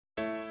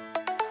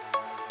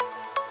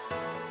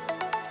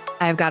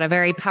I've got a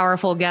very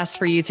powerful guest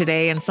for you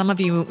today, and some of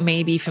you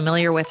may be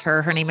familiar with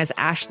her. Her name is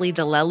Ashleigh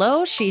Di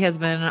Lello. She has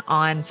been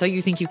on So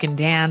You Think You Can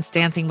Dance,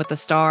 Dancing with the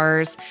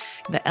Stars,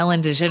 the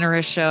Ellen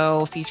DeGeneres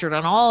Show, featured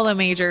on all the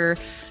major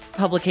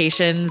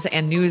publications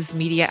and news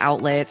media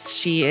outlets.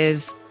 She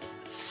is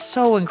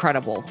so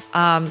incredible.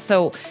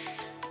 So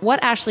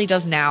what Ashleigh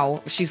does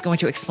now, she's going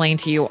to explain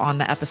to you on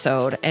the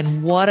episode,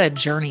 and what a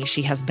journey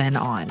she has been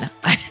on.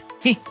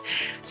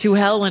 To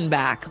hell and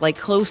back, like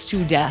close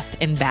to death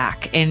and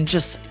back, and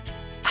just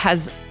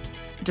has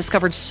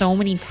discovered so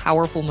many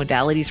powerful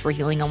modalities for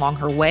healing along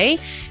her way.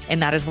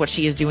 And that is what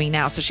she is doing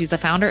now. So she's the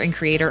founder and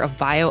creator of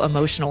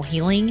bio-emotional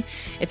healing.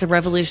 It's a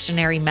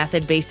revolutionary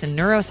method based in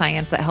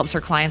neuroscience that helps her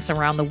clients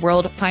around the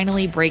world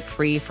finally break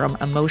free from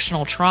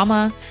emotional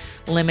trauma,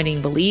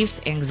 limiting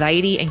beliefs,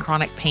 anxiety, and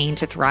chronic pain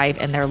to thrive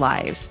in their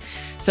lives.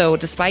 So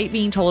despite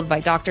being told by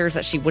doctors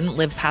that she wouldn't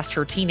live past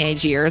her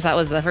teenage years, that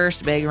was the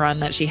first big run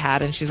that she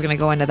had, and she's going to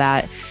go into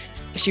that.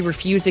 She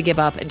refused to give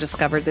up and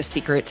discovered the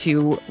secret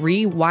to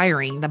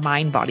rewiring the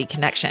mind-body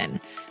connection.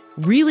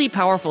 Really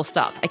powerful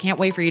stuff. I can't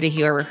wait for you to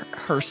hear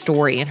her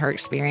story and her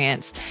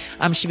experience.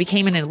 She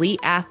became an elite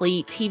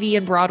athlete, TV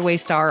and Broadway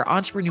star,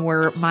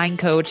 entrepreneur, mind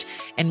coach,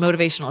 and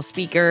motivational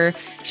speaker.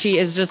 She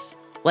is just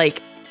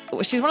like,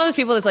 she's one of those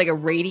people that's like a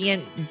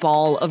radiant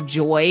ball of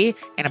joy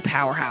and a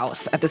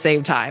powerhouse at the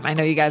same time. I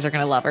know you guys are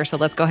going to love her. So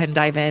let's go ahead and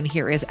dive in.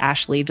 Here is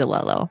Ashleigh Di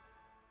Lello.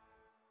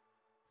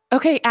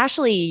 Okay,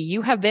 Ashleigh,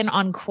 you have been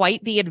on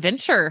quite the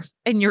adventure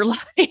in your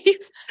life.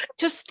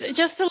 Just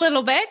a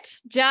little bit,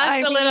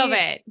 a little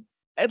bit.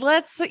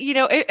 Let's,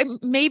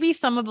 maybe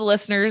some of the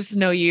listeners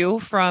know you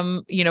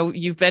from,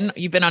 you've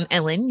been on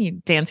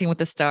Ellen, Dancing with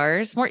the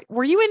Stars.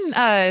 Were you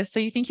in, So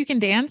You Think You Can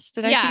Dance?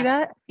 Did I see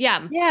that?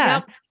 Yeah.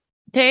 Yep.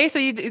 Okay. So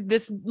you did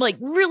this like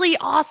really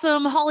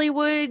awesome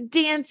Hollywood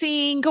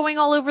dancing, going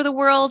all over the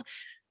world.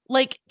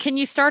 Like, can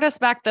you start us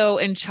back though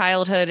in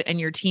childhood and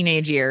your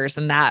teenage years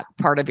and that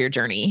part of your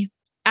journey?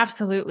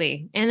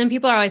 Absolutely. And then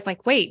people are always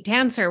like, wait,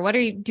 dancer, what do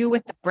you do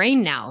with the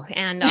brain now?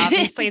 And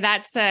obviously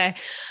that's a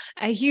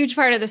huge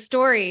part of the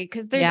story,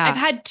 because I've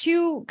had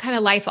two kind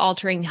of life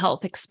altering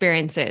health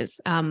experiences.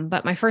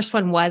 But my first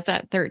one was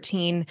at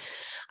 13.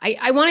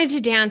 I wanted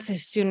to dance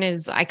as soon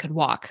as I could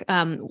walk,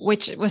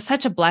 which was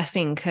such a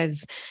blessing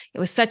because it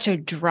was such a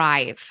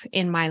drive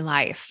in my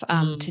life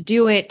to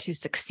do it, to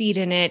succeed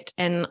in it.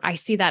 And I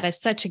see that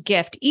as such a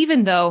gift,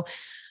 even though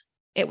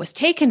it was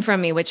taken from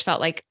me, which felt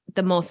like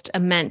the most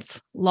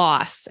immense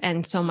loss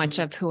and so much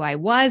of who I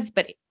was,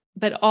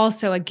 but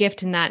also a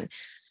gift in that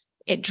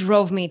it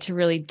drove me to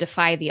really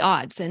defy the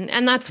odds.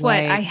 And that's what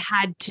I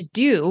had to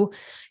do.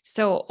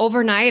 So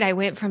overnight, I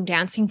went from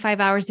dancing 5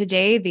 hours a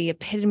day, the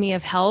epitome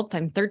of health.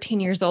 I'm 13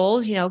 years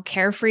old,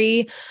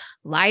 carefree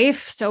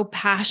life, so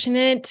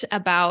passionate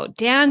about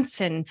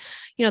dance and,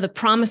 the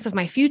promise of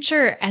my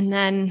future. And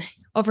then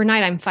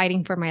overnight, I'm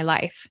fighting for my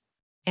life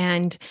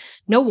and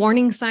no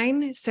warning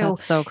sign. So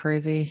that's so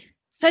crazy.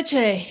 Such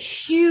a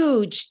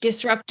huge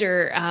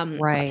disruptor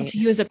to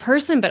you as a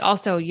person, but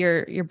also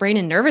your brain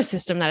and nervous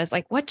system that is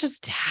like, what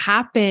just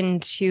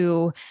happened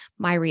to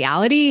my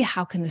reality?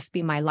 How can this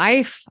be my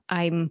life?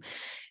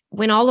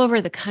 Went all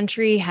over the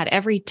country, had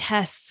every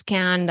test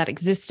scan that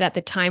existed at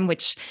the time,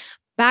 which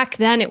back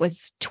then it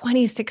was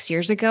 26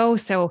 years ago.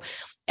 So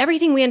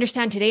everything we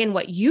understand today and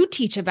what you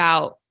teach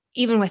about,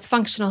 even with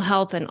functional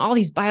health and all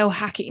these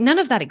biohacking, none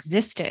of that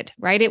existed,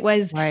 right? It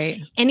was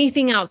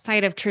anything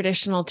outside of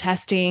traditional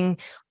testing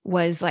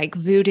was like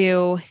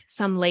voodoo,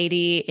 some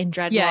lady in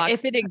dreadlocks. Yeah,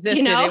 if it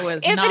existed, it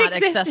was not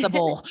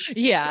accessible.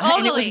 Yeah, totally.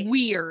 And it was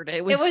weird.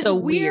 It was so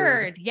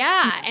weird.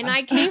 Yeah, and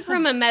I came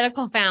from a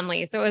medical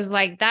family, so it was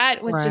like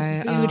that was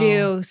just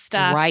voodoo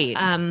stuff.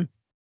 Right.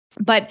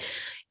 But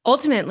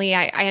ultimately,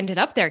 I ended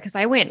up there because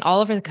I went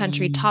all over the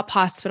country, top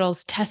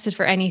hospitals, tested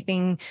for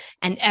anything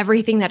and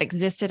everything that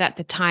existed at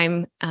the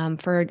time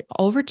for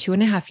over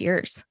 2.5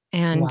 years.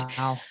 And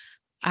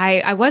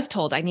I was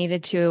told I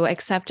needed to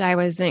accept I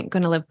wasn't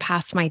going to live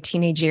past my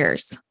teenage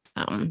years.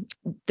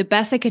 The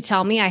best they could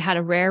tell me, I had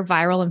a rare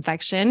viral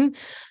infection.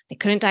 They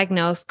couldn't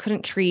diagnose,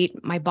 couldn't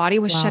treat. My body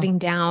was shutting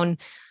down,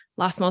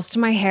 lost most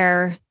of my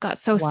hair, got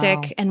so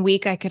sick and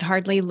weak I could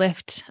hardly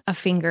lift a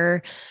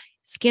finger.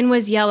 Skin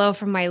was yellow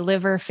from my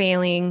liver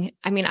failing.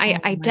 I mean,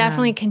 I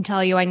definitely can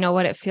tell you, I know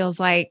what it feels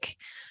like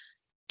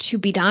to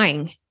be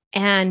dying.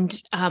 And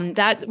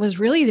that was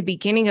really the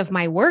beginning of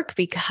my work,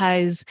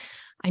 because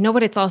I know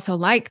what it's also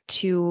like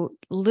to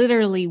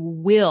literally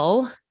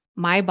will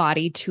my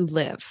body to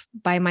live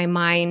by my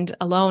mind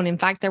alone. In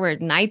fact, there were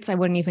nights I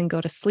wouldn't even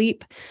go to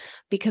sleep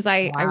because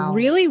I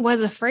really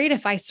was afraid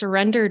if I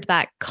surrendered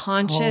that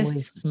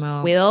conscious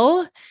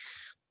will,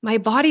 my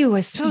body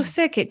was so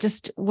sick. It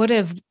just would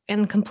have,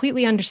 and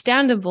completely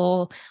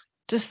understandable,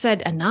 just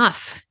said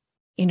enough,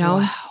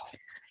 Wow.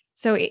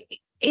 So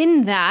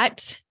in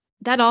that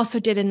also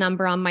did a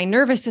number on my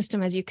nervous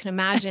system, as you can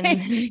imagine.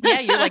 Yeah.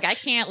 You're like, I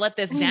can't let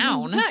this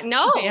down.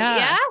 No.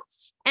 Yeah.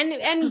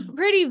 And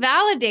pretty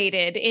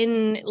validated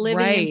in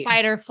living in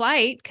fight or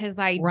flight, because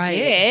I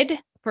did.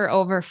 for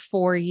over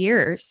 4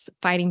 years,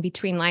 fighting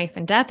between life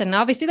and death. And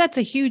obviously that's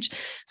a huge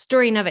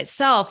story in of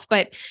itself,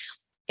 but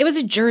it was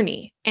a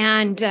journey,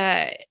 and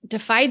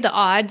defied the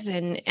odds,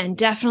 and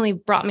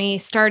definitely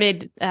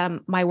started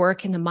my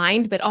work in the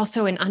mind, but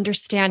also in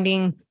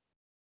understanding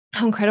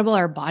how incredible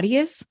our body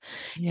is,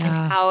 and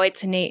how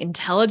its innate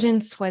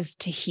intelligence was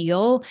to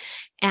heal.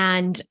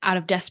 And out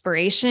of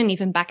desperation,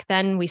 even back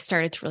then, we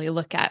started to really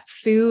look at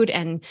food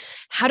and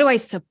how do I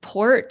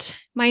support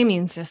my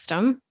immune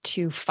system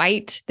to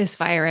fight this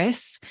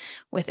virus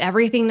with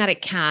everything that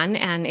it can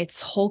and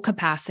its whole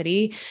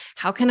capacity?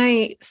 How can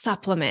I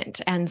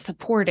supplement and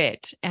support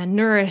it and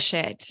nourish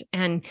it?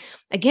 And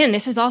again,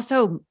 this is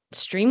also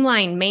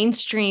streamlined,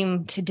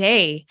 mainstream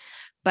today,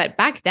 but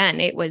back then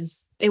it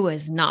was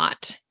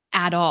not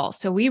at all.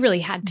 So we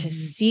really had to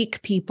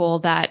seek people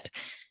that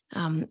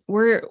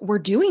were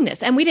doing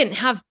this. And we didn't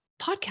have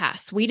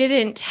podcasts. We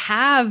didn't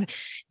have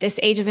this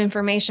age of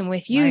information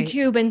with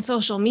YouTube and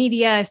social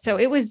media. So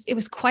it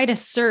was quite a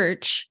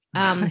search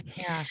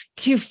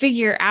to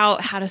figure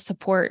out how to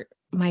support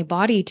my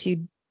body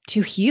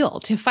to heal,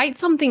 to fight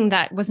something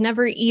that was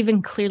never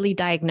even clearly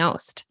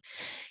diagnosed.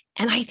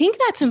 And I think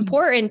that's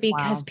important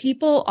because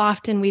people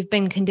often, we've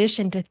been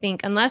conditioned to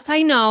think, unless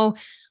I know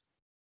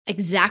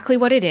exactly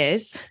what it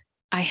is,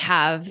 I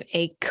have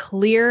a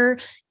clear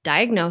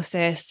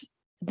diagnosis,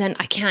 then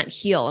I can't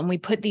heal. And we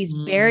put these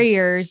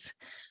barriers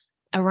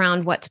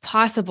around what's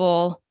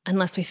possible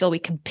unless we feel we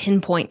can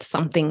pinpoint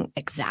something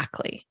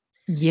exactly.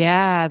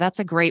 Yeah, that's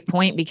a great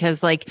point,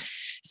 because like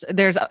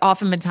there's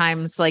often been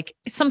times like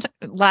some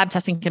lab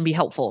testing can be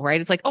helpful,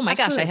 right? It's like, oh my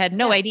gosh, I had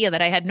no idea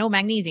that I had no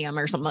magnesium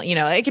or something,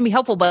 it can be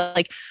helpful, but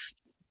like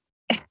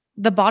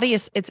the body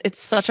is, it's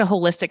such a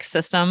holistic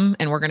system.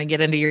 And we're going to get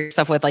into your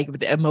stuff with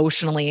like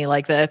emotionally,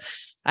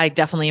 I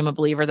definitely am a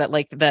believer that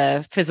like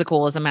the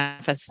physical is a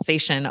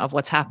manifestation of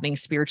what's happening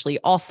spiritually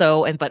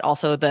also. But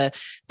also the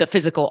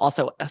physical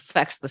also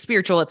affects the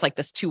spiritual. It's like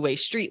this two-way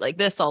street like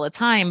this all the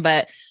time.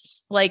 But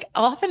like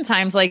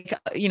oftentimes, like,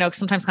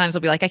 sometimes clients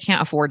will be like, I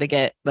can't afford to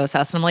get those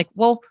tests. And I'm like,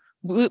 well,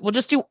 we'll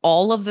just do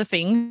all of the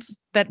things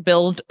that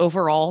build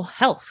overall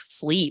health: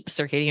 sleep,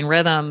 circadian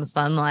rhythm,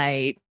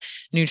 sunlight,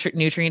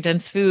 nutrient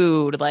dense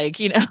food,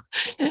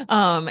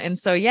 and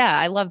so, yeah,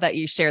 I love that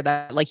you share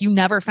that. Like you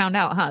never found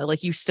out, huh?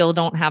 Like you still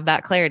don't have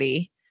that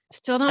clarity.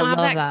 Still don't have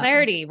that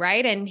clarity.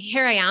 Right. And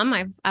here I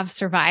am, I've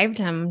survived.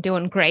 I'm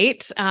doing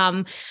great.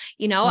 Wow.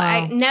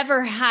 I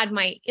never had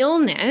my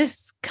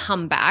illness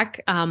come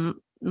back.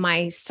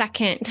 My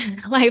second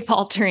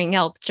life-altering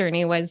health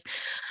journey was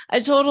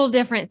a total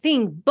different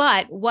thing.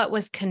 But what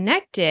was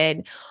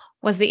connected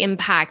was the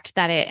impact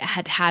that it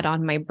had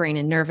on my brain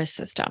and nervous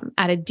system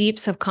at a deep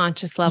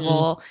subconscious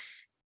level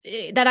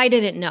that I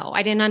didn't know.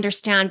 I didn't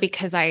understand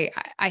because I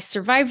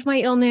survived my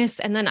illness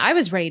and then I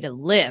was ready to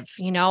live.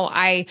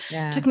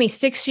 Took me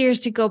 6 years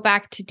to go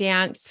back to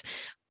dance.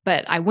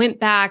 But I went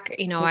back,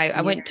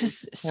 I went to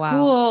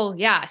school.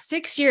 Wow.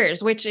 6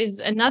 years, which is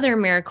another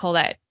miracle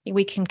that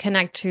we can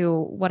connect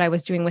to what I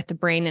was doing with the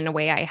brain in a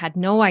way I had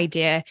no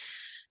idea.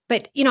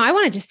 But, I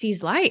wanted to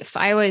seize life.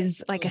 I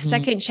was like a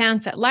second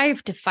chance at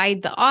life,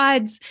 defied the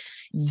odds.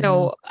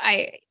 So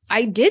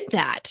I did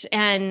that.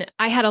 And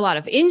I had a lot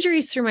of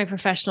injuries through my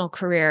professional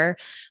career,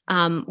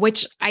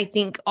 which I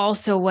think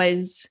also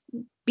was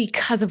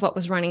because of what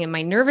was running in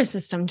my nervous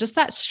system, just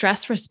that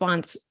stress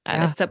response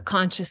at a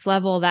subconscious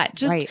level that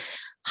just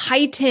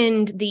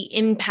heightened the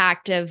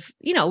impact of,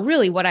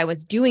 really what I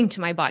was doing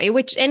to my body,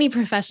 which any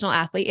professional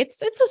athlete,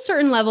 it's a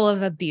certain level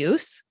of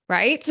abuse,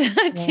 right?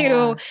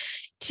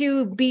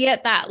 to be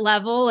at that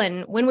level.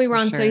 And when we were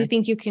on So You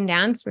Think You Can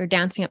Dance, we were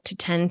dancing up to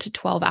 10 to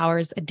 12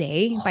 hours a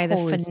day by the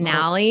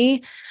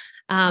finale,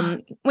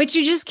 which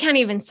you just can't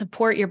even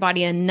support your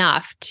body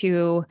enough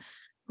to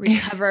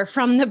recover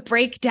from the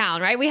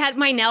breakdown, right?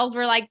 My nails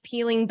were like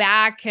peeling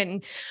back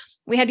and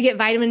we had to get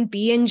vitamin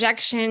B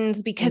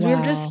injections because we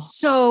were just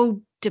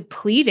so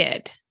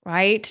depleted.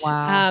 Right.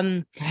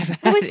 Wow.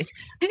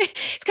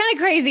 It's kind of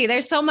crazy.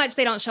 There's so much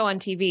they don't show on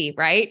TV.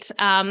 Right.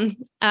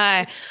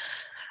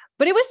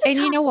 But it was, and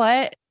you know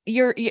what?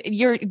 You're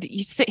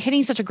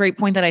hitting such a great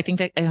point that I think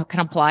that can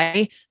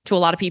apply to a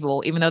lot of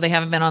people, even though they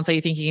haven't been on So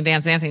You Think You Can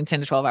Dance, dancing 10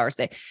 to 12 hours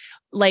a day.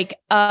 Like,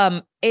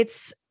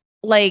 it's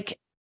like,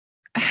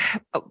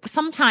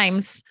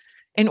 sometimes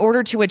in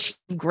order to achieve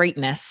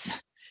greatness,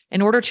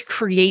 in order to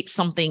create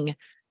something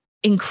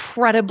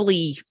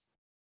incredibly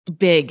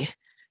big,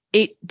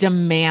 it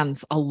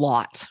demands a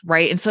lot,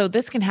 right? And so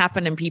this can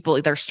happen in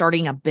people, they're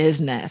starting a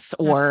business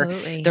or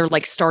they're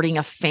like starting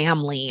a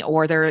family,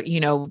 or they're,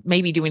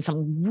 maybe doing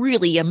some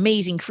really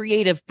amazing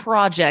creative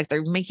project.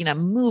 They're making a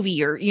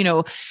movie or,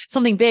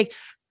 something big.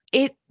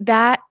 It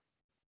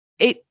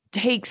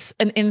takes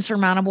an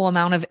insurmountable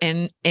amount of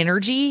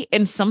energy.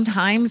 And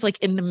sometimes like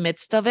in the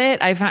midst of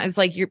it, I found it's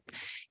like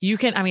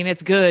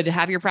it's good to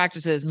have your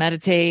practices,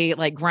 meditate,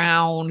 like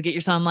ground, get your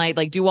sunlight,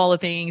 like do all the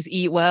things,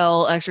 eat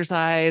well,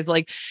 exercise,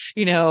 like,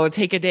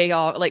 take a day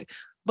off. Like,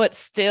 but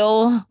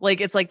still like,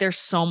 it's like, there's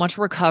so much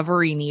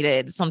recovery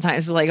needed.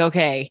 Sometimes it's like,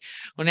 okay,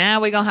 well, now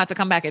we're going to have to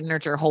come back and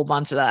nurture a whole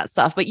bunch of that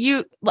stuff. But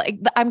you like,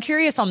 I'm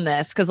curious on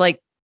this. Cause like,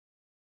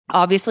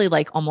 obviously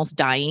like almost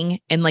dying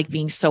and like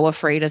being so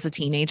afraid as a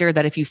teenager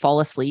that if you fall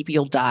asleep,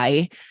 you'll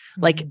die.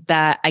 Like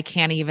that. I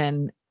can't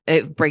even,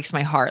 it breaks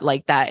my heart.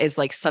 Like that is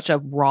like such a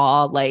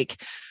raw,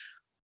 like,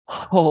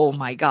 oh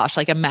my gosh,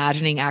 like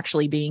imagining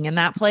actually being in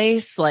that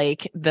place,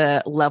 like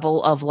the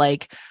level of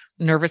like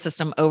nervous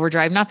system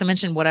overdrive, not to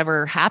mention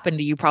whatever happened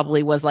to you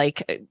probably was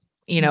like,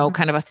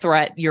 kind of a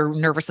threat. Your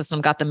nervous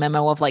system got the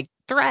memo of like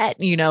threat,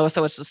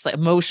 so it's just like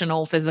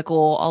emotional,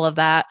 physical, all of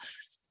that.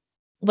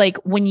 Like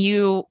when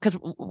I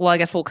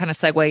guess we'll kind of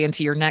segue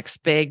into your next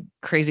big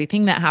crazy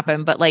thing that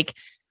happened, but like,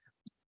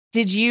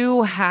 did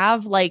you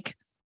have like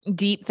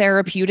deep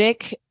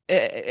therapeutic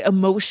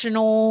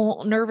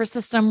emotional nervous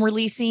system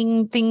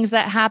releasing things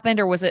that happened,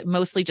 or was it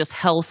mostly just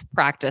health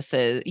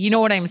practices? You know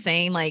what I'm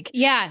saying? Like,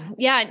 yeah.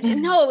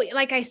 No,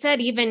 like I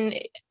said, even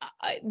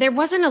there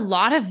wasn't a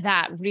lot of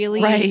that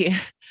really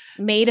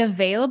made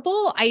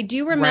available. I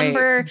do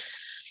remember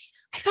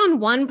I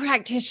found one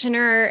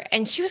practitioner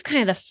and she was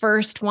kind of the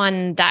first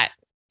one that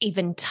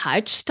even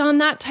touched on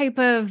that type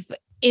of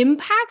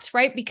impact,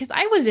 right? Because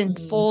I was in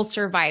full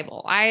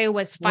survival. I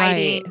was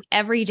fighting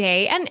every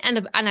day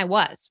and I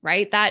was,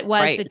 right? That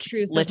was the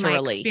truth of my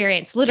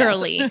experience,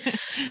 literally,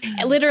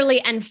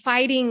 literally, and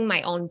fighting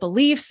my own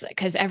beliefs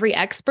because every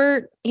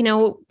expert,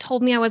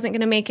 told me I wasn't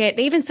going to make it.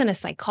 They even sent a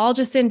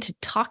psychologist in to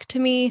talk to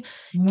me,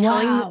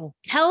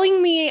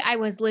 telling me I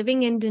was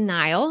living in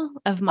denial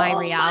of my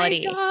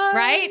reality.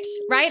 Right.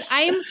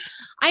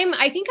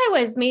 I think I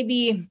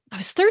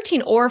was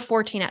 13 or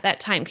 14 at that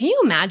time. Can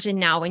you imagine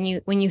now when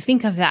you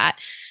think of that?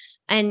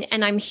 And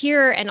I'm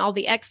here and all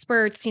the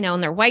experts,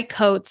 in their white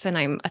coats, and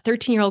I'm a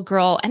 13-year-old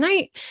girl, and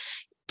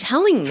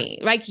telling me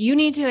like, you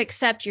need to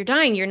accept you're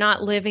dying. You're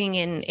not living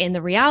in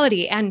the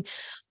reality. And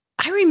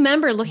I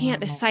remember looking at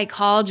the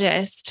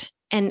psychologist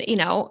and,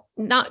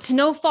 not to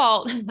no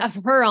fault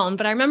of her own,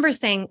 but I remember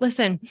saying,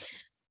 listen,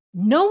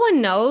 no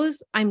one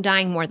knows I'm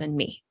dying more than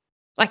me.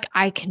 Like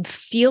I can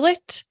feel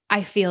it.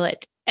 I feel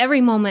it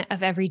every moment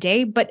of every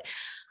day, but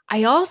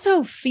I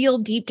also feel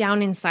deep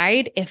down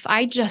inside, if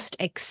I just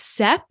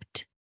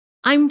accept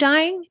I'm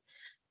dying,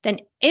 then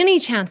any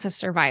chance of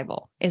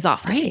survival is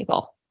off the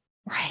table.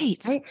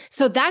 Right.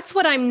 So that's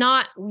what I'm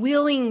not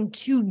willing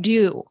to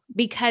do,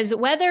 because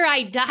whether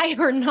I die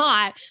or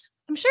not,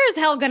 I'm sure as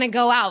hell going to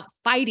go out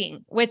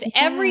fighting with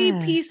every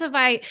piece of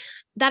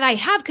that I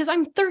have, because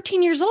I'm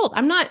 13 years old.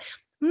 I'm not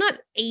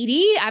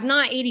 80. I'm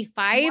not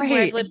 85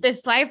 where I've lived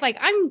this life. Like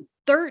I'm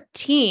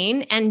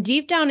 13, and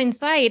deep down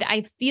inside,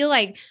 I feel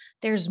like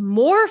there's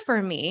more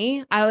for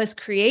me. I was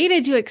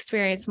created to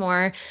experience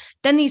more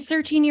than these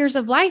 13 years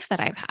of life that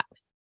I've had.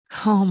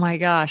 Oh my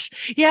gosh.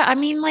 Yeah. I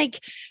mean, like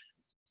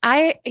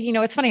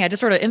it's funny. I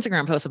just wrote an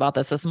Instagram post about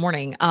this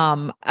morning,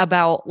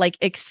 about like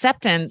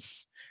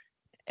acceptance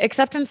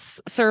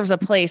serves a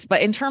place,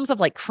 but in terms of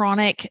like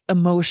chronic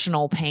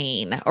emotional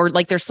pain, or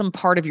like there's some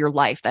part of your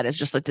life that is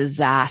just a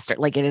disaster,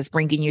 like it is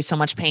bringing you so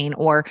much pain,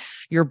 or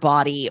your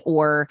body,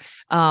 or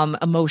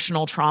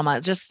emotional trauma,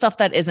 just stuff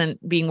that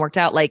isn't being worked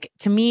out. Like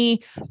to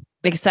me,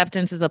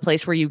 acceptance is a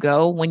place where you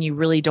go when you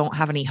really don't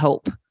have any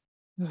hope.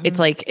 It's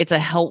like, it's a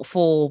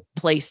helpful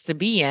place to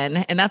be in.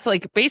 And that's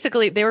like,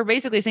 they were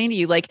basically saying to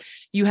you, like,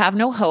 you have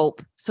no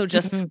hope. So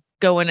just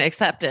go in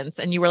acceptance.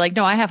 And you were like,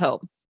 no, I have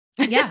hope.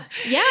 Yeah.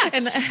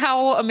 And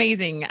how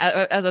amazing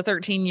as a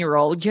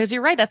 13-year-old, because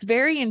you're right. That's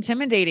very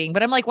intimidating,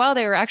 but I'm like, wow,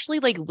 they were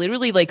actually like,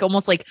 literally like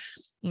almost like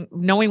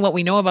knowing what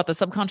we know about the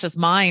subconscious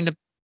mind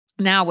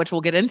now, which we'll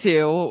get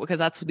into because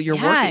that's your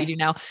work that you do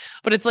now.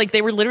 But it's like,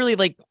 they were literally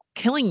like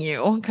killing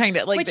you, kind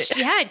of like, which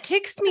it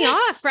ticks me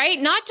off, right?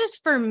 Not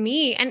just for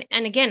me. And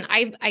again,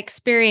 I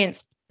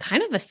experienced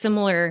kind of a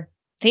similar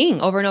thing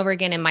over and over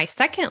again in my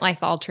second life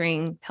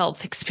altering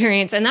health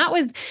experience. And that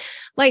was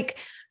like,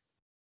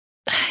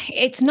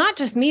 it's not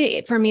just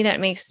for me that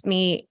makes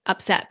me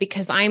upset,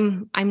 because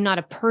I'm not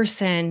a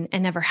person,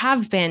 and never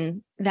have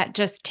been, that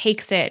just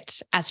takes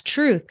it as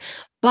truth.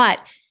 But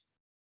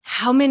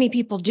how many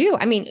people do?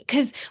 I mean,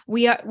 because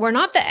we're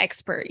not the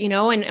expert,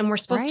 and we're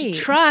supposed to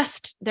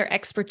trust their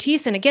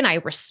expertise. And again, I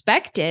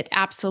respect it.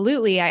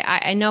 Absolutely.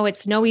 I know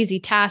it's no easy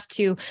task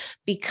to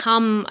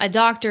become a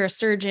doctor, a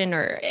surgeon,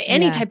 or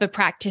any type of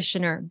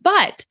practitioner,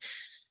 but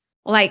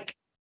like,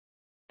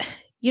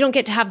 you don't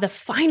get to have the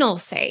final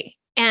say.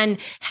 And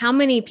how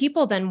many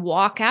people then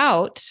walk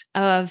out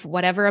of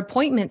whatever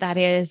appointment that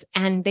is,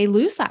 and they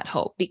lose that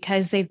hope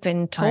because they've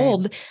been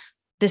told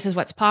this is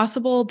what's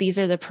possible. These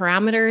are the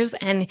parameters.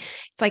 And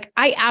it's like,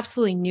 I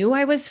absolutely knew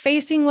I was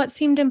facing what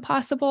seemed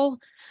impossible,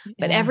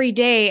 but every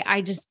day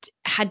I just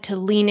had to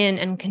lean in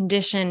and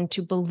condition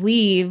to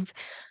believe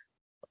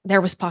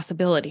there was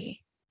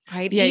possibility.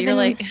 Right. Yeah. You're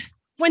like,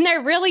 when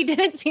there really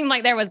didn't seem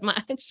like there was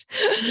much.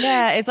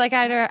 Yeah. It's like,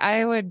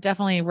 I would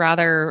definitely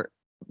rather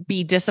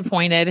be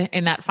disappointed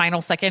in that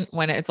final second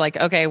when it's like,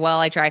 okay, well,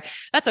 I tried.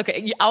 That's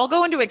okay. I'll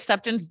go into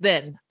acceptance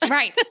then.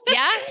 Right.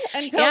 Yeah.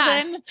 Until Yeah.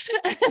 then.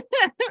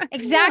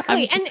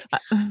 Exactly. And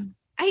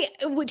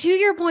to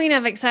your point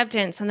of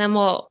acceptance, and then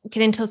we'll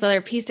get into those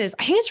other pieces.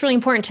 I think it's really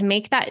important to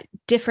make that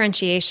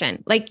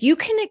differentiation. Like you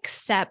can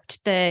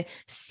accept the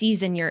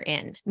season you're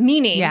in,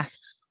 meaning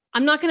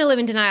I'm not going to live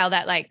in denial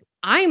that like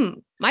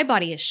my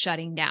body is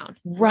shutting down,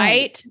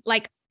 right?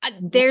 Like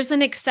there's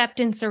an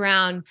acceptance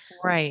around,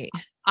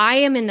 I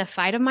am in the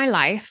fight of my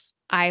life.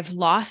 I've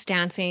lost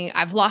dancing.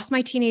 I've lost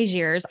my teenage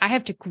years. I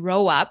have to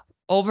grow up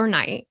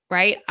overnight,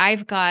 right?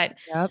 I've got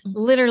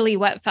literally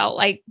what felt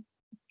like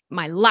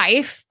my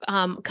life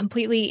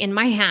completely in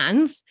my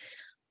hands.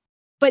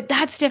 But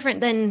that's different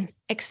than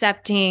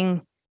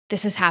accepting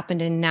this has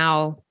happened and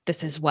now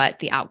this is what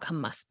the outcome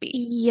must be.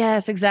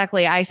 Yes,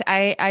 exactly.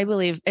 I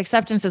believe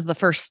acceptance is the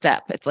first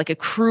step. It's like a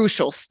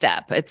crucial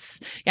step.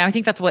 I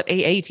think that's what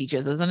AA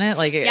teaches, isn't it?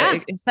 Like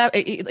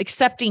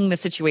accepting the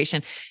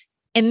situation.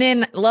 And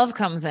then love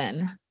comes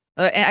in.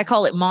 I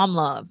call it mom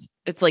love.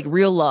 It's like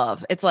real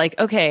love. It's like,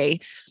 okay,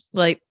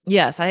 like,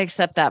 yes, I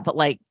accept that, but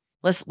like,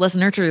 let's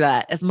nurture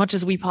that as much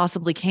as we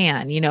possibly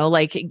can,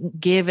 like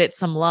give it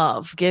some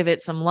love.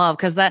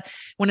 Cause that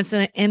when it's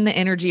in the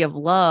energy of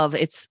love,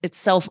 it's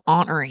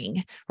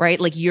self-honoring, right?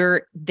 Like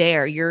you're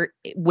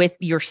with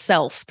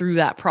yourself through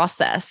that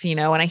process, and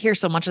I hear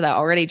so much of that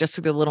already just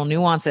through the little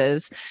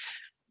nuances.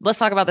 Let's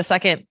talk about the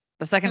second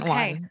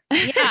one.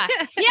 Yeah.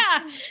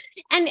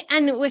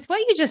 And with what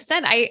you just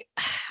said,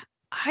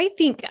 I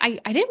think I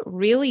didn't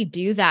really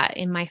do that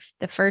in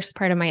the first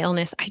part of my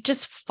illness. I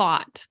just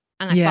fought.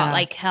 And I fought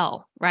like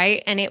hell.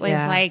 Right. And it was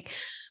like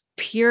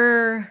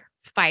pure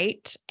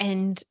fight.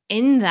 And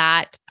in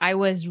that, I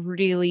was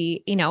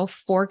really,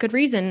 for good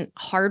reason,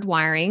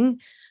 hardwiring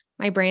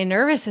my brain and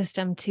nervous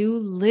system to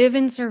live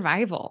in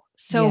survival.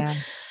 So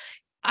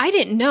I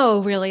didn't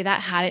know really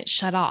that hadn't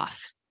shut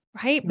off.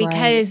 Right.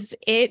 Because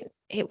I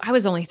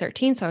was only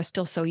 13. So I was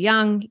still so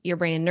young. Your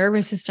brain and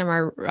nervous system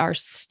are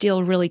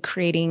still really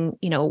creating,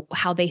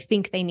 how they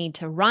think they need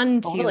to run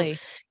to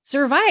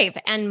survive.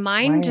 And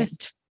mine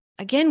just,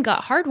 again,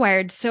 got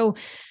hardwired. So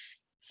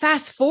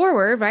fast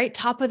forward, right?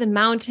 Top of the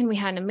mountain, we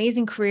had an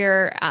amazing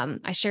career.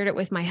 I shared it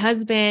with my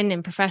husband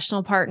and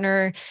professional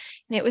partner.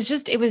 And it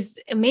was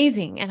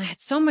amazing. And I had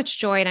so much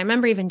joy. And I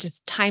remember even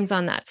just times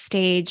on that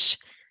stage,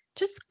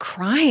 just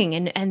crying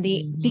and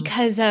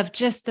because of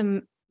just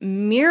the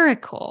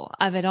miracle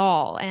of it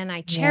all. And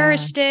I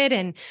cherished it.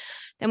 And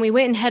then we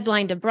went and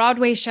headlined a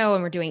Broadway show,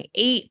 and we're doing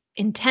 8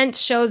 intense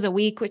shows a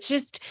week, which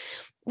just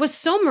was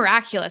so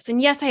miraculous.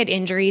 And yes, I had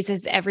injuries,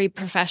 as every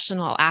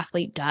professional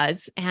athlete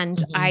does.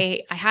 And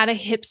I had a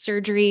hip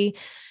surgery,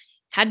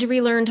 had to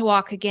relearn to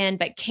walk again,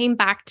 but came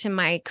back to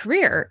my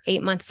career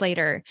 8 months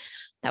later.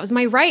 That was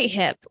my right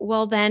hip.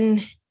 Well,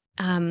 then,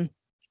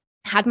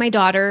 had my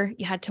daughter.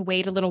 You had to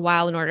wait a little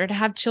while in order to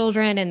have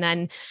children, and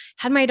then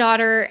had my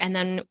daughter, and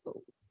then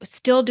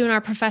still doing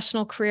our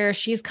professional career.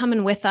 She's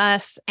coming with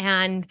us.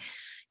 And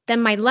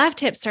then my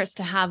left hip starts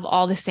to have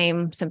all the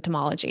same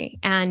symptomology.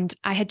 And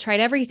I had tried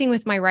everything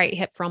with my right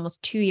hip for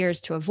almost 2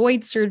 years to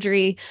avoid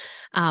surgery.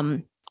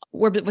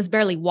 Was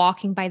barely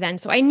walking by then.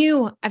 So I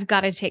knew I've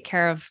got to take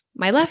care of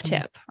my left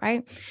hip,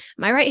 right?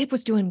 My right hip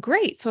was doing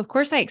great. So of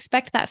course I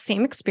expect that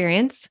same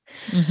experience.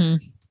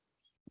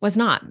 Was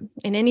not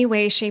in any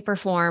way, shape, or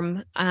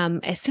form.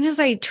 As soon as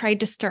I tried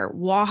to start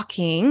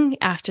walking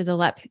after the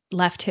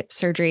left hip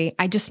surgery,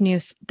 I just knew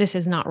this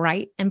is not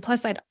right. And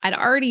plus I'd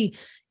already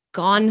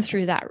gone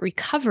through that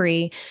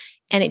recovery,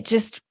 and it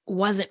just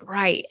wasn't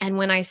right. And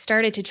when I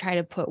started to try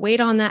to put weight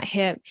on that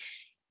hip,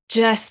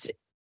 just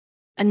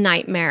a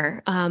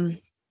nightmare.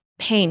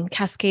 Pain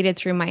cascaded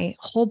through my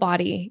whole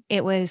body.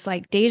 It was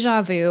like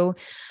deja vu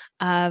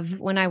of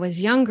when I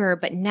was younger,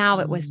 but now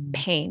it was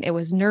pain. It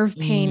was nerve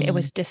pain. It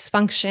was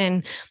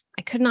dysfunction.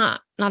 I could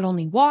not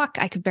only walk,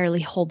 I could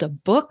barely hold a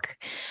book.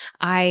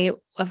 I,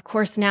 of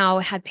course, now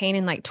had pain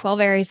in like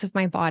 12 areas of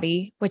my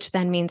body, which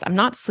then means I'm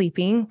not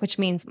sleeping, which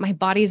means my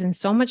body's in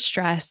so much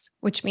stress,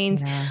 which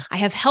means I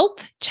have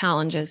health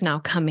challenges now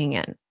coming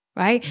in.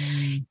 Right.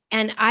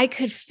 And I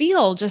could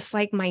feel just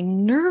like my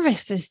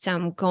nervous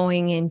system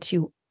going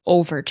into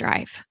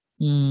overdrive.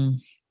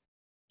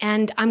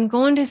 And I'm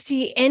going to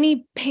see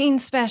any pain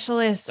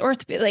specialist,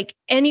 like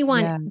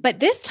anyone, but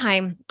this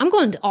time I'm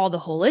going to all the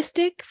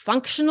holistic,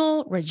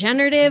 functional,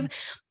 regenerative.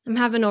 I'm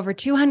having over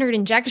 200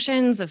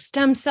 injections of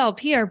stem cell,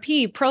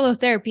 PRP,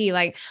 prolotherapy.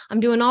 Like I'm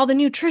doing all the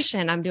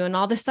nutrition. I'm doing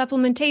all the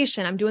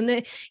supplementation. I'm doing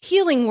the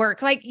healing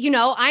work. Like,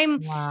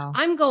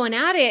 I'm going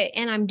at it,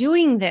 and I'm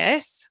doing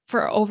this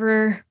for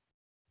over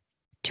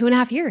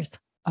 2.5 years.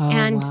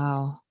 And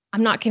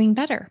I'm not getting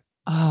better.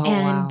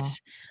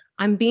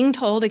 I'm being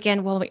told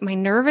again, well, my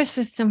nervous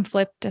system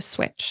flipped a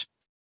switch.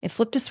 It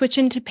flipped a switch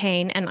into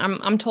pain. And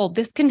I'm told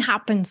this can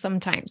happen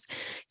sometimes.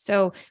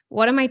 So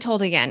what am I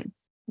told again?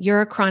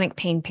 You're a chronic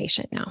pain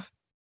patient now.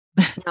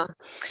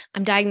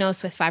 I'm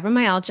diagnosed with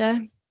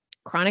fibromyalgia,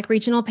 chronic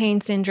regional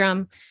pain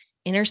syndrome,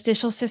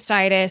 interstitial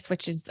cystitis,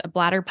 which is a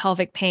bladder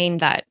pelvic pain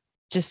that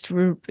just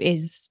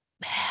is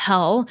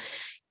hell.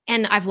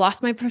 And I've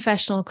lost my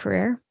professional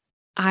career.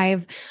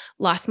 I've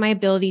lost my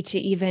ability to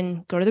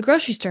even go to the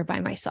grocery store by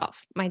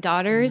myself. My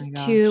daughter's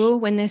 2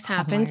 when this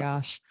happens. Oh my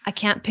gosh. I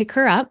can't pick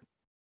her up.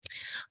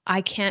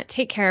 I can't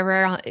take care of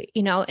her,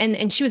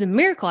 and she was a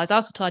miracle. I was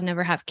also told I'd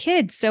never have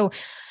kids. So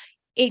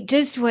it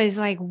just was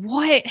like,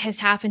 what has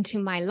happened to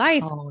my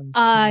life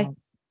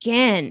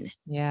again?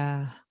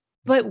 Yeah.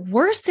 But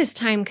worse this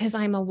time, because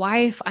I'm a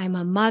wife, I'm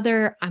a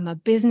mother, I'm a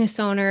business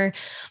owner.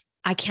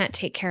 I can't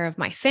take care of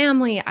my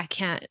family. I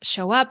can't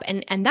show up.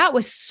 And that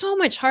was so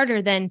much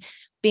harder than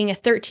being a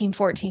 13,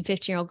 14,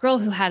 15-year-old girl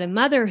who had a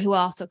mother who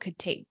also could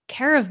take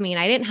care of me.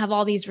 And I didn't have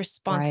all these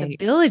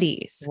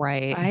responsibilities.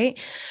 Right.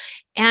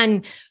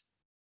 And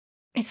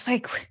it's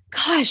like,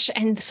 gosh.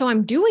 And so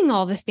I'm doing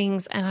all the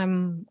things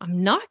and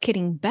I'm not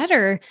getting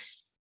better.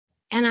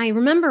 And I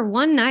remember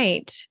one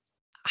night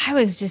I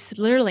was just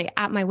literally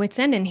at my wit's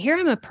end. And here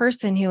I'm a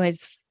person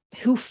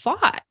who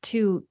fought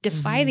to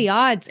defy the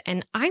odds.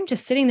 And I'm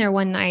just sitting there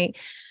one night.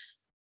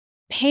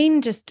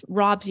 Pain just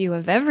robs you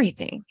of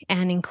everything,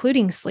 and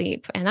including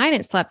sleep. And I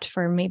didn't slept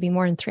for maybe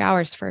more than 3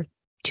 hours for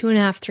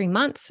 2.5, 3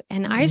 months.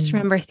 And I just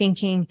remember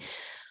thinking,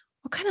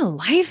 what kind of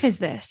life is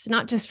this?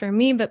 Not just for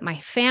me, but my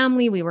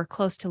family. We were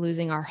close to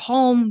losing our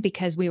home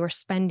because we were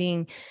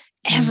spending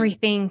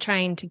everything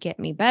trying to get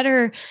me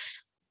better.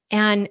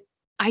 And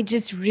I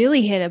just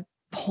really hit a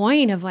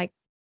point of like,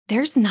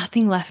 there's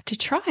nothing left to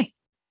try.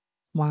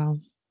 Wow.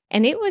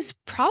 And it was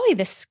probably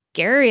the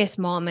scariest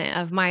moment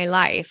of my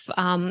life,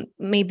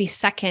 maybe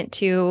second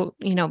to,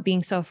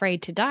 being so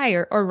afraid to die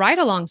or right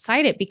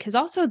alongside it, because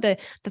also the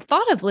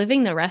thought of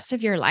living the rest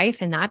of your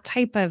life in that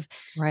type of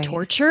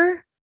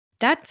torture,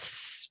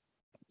 that's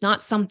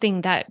not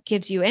something that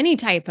gives you any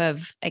type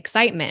of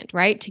excitement,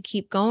 right? To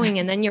keep going.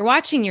 And then you're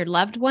watching your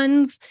loved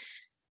ones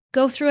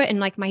go through it. And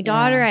like my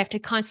daughter, I have to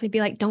constantly be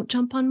like, don't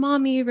jump on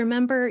mommy,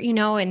 remember,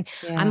 and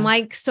I'm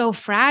like so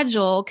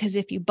fragile because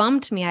if you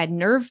bumped me, I had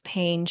nerve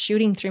pain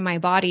shooting through my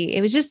body.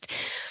 It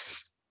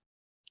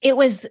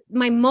was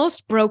my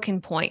most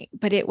broken point,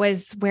 but it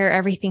was where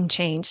everything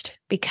changed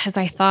because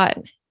I thought,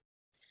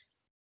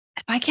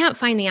 if I can't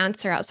find the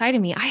answer outside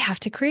of me, I have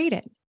to create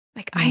it.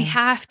 Like I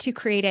have to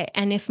create it.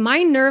 And if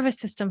my nervous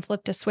system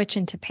flipped a switch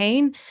into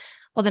pain,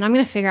 well, then I'm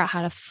going to figure out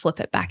how to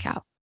flip it back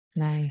out.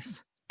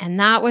 Nice. And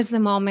that was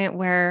the moment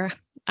where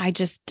I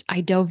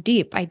dove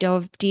deep. I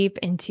dove deep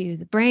into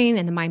the brain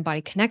and the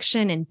mind-body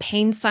connection and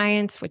pain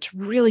science, which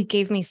really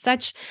gave me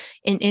such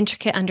an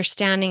intricate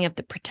understanding of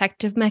the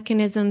protective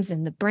mechanisms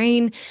in the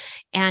brain.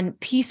 And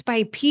piece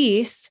by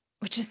piece,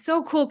 which is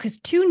so cool because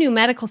 2 new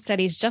medical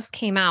studies just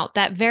came out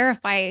that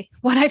verify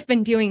what I've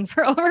been doing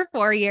for over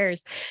 4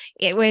 years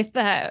with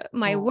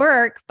my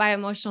work,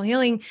 bioemotional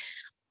healing.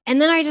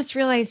 And then I just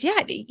realized,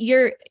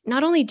 you're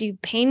not only do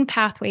pain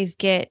pathways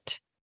get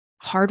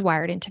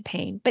hardwired into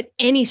pain, but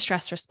any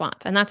stress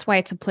response. And that's why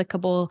it's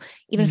applicable,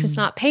 even if it's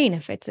not pain,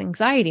 if it's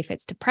anxiety, if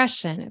it's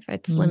depression, if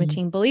it's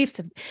limiting beliefs,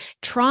 of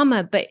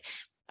trauma. But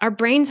our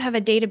brains have a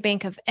data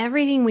bank of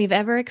everything we've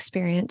ever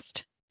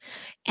experienced.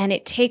 And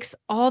it takes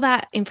all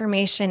that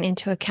information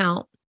into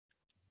account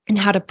and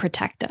how to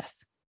protect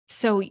us.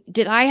 So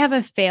did I have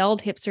a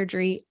failed hip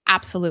surgery?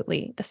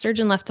 Absolutely. The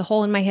surgeon left a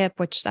hole in my hip,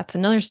 which that's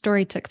another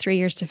story, took 3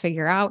 years to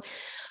figure out.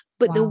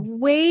 But the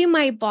way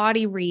my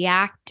body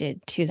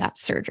reacted to that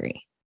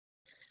surgery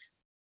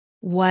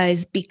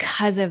was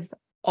because of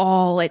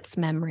all its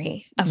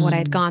memory of what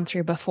I'd gone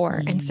through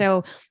before. And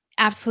so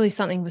absolutely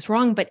something was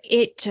wrong, but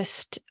it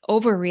just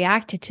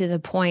overreacted to the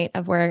point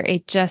of where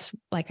it just,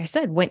 like I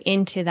said, went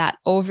into that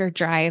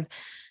overdrive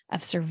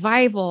of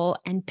survival,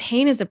 and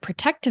pain is a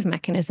protective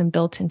mechanism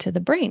built into the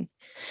brain.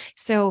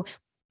 So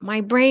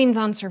my brain's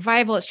on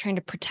survival. It's trying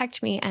to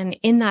protect me. And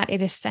in that,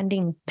 it is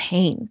sending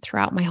pain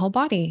throughout my whole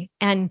body.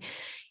 And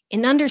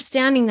in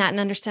understanding that and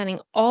understanding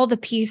all the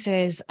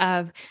pieces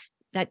of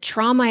that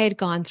trauma I had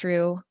gone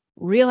through,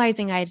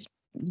 realizing I'd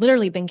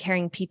literally been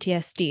carrying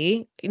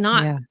PTSD,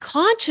 not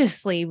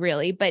consciously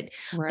really, but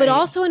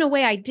also in a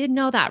way I did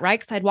know that, right?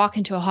 Because I'd walk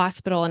into a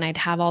hospital and I'd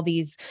have all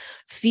these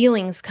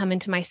feelings come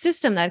into my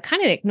system that I'd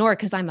kind of ignore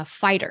because I'm a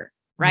fighter,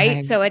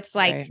 right? So it's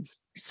like,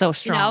 so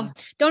strong,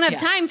 don't have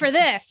time for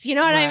this. You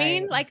know what I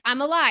mean? Like I'm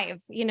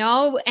alive,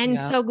 And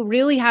so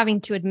really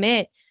having to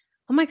admit,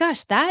 oh my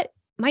gosh, that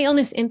my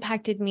illness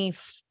impacted me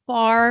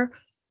far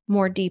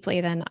more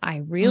deeply than I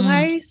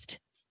realized.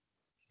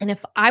 And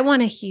if I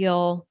want to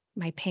heal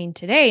my pain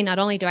today, not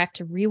only do I have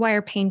to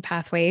rewire pain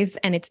pathways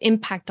and its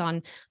impact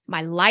on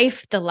my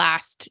life the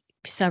last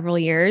several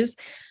years,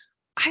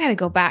 I got to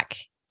go back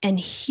and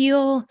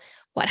heal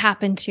what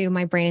happened to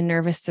my brain and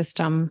nervous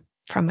system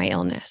from my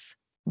illness.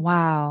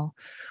 Wow.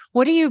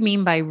 What do you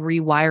mean by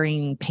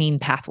rewiring pain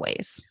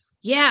pathways?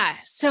 Yeah.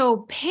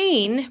 So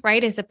pain,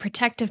 right, is a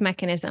protective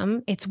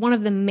mechanism. It's one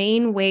of the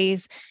main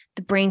ways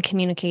the brain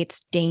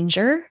communicates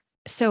danger.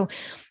 So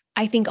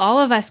I think all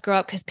of us grow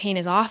up because pain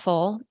is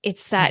awful.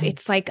 It's that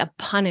it's like a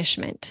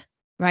punishment,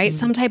 right?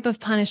 Some type of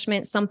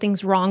punishment,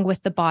 something's wrong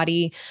with the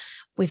body.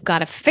 We've got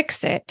to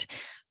fix it.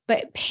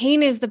 But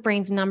pain is the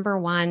brain's number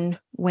one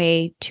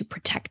way to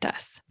protect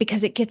us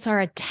because it gets our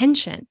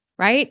attention,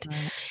 right?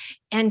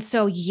 And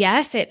so,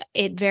 yes, it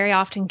very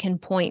often can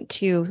point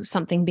to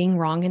something being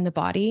wrong in the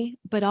body,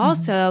 but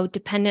also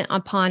dependent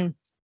upon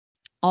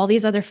all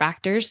these other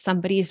factors,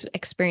 somebody's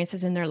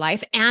experiences in their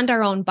life and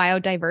our own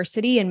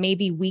biodiversity and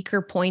maybe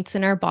weaker points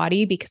in our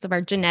body because of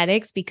our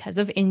genetics, because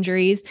of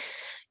injuries,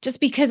 just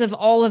because of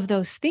all of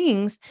those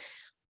things.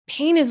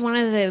 Pain is one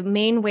of the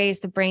main ways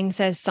the brain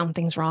says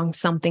something's wrong,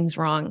 something's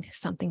wrong,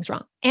 something's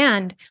wrong.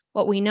 And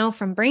what we know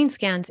from brain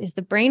scans is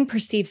the brain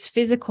perceives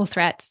physical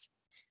threats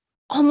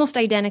almost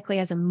identically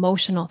as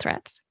emotional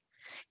threats.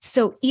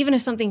 So even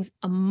if something's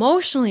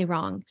emotionally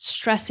wrong,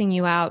 stressing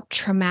you out,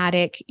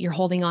 traumatic, you're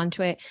holding on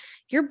to it,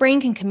 your brain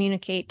can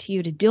communicate to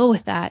you to deal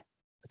with that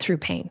through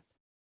pain.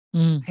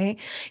 Okay.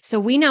 So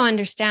we now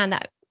understand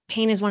that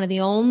pain is one of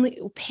the only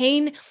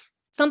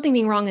something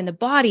being wrong in the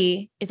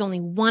body is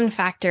only one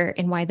factor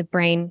in why the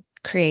brain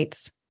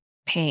creates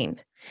pain.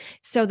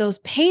 So those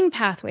pain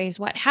pathways,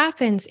 what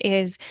happens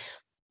is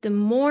the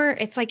more,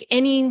 it's like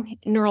any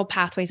neural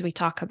pathways we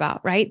talk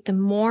about, right? The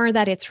more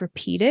that it's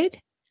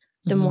repeated,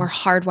 the more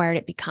hardwired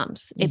it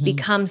becomes. It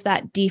becomes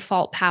that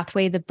default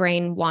pathway the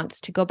brain wants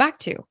to go back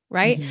to,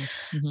 right?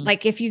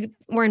 Like if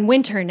we're in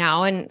winter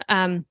now and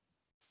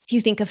if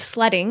you think of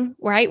sledding,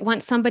 right?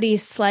 Once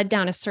somebody's sled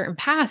down a certain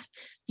path,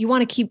 you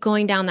want to keep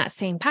going down that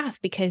same path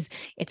because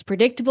it's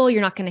predictable.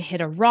 You're not going to hit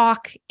a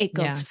rock. It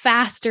goes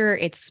faster.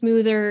 It's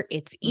smoother.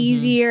 It's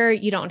easier.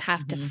 You don't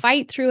have to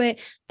fight through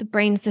it. The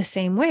brain's the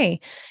same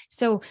way.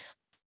 So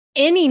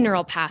any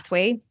neural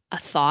pathway, a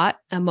thought,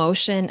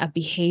 emotion, a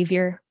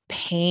behavior,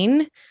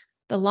 pain,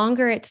 the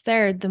longer it's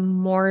there, the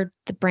more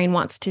the brain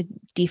wants to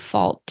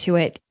default to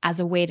it as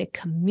a way to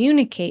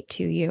communicate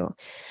to you.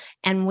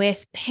 And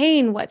with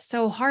pain, what's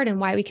so hard and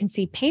why we can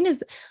see pain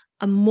is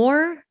a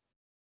more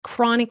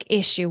chronic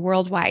issue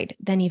worldwide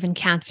than even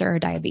cancer or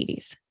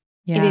diabetes.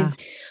 It is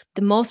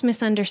the most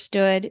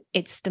misunderstood.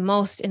 It's the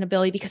most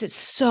inability because it's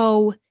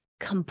so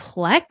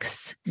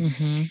complex.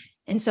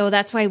 And so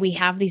that's why we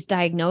have these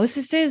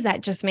diagnoses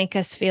that just make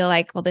us feel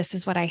like, well, this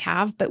is what I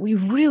have, but we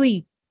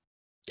really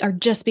are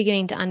just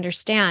beginning to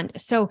understand.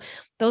 So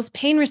those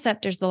pain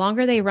receptors, the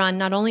longer they run,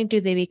 not only do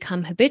they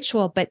become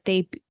habitual, but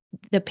the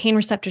pain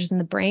receptors in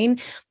the brain,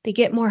 they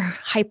get more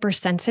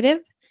hypersensitive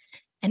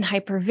and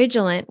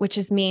hypervigilant, which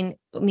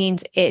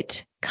means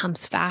it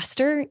comes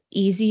faster,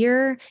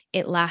 easier,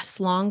 it lasts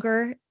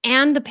longer,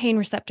 and the pain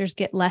receptors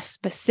get less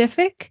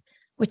specific,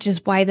 which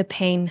is why the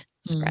pain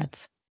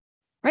spreads.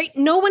 Right?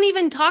 No one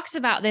even talks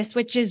about this,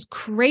 which is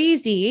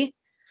crazy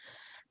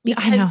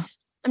because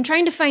I'm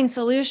trying to find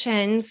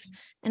solutions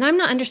and I'm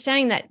not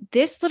understanding that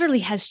this literally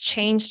has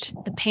changed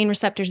the pain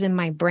receptors in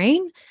my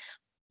brain.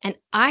 And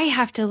I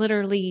have to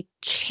literally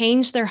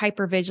change their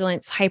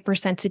hypervigilance,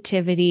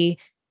 hypersensitivity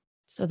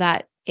so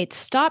that it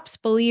stops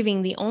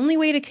believing the only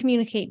way to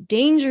communicate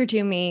danger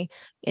to me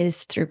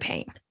is through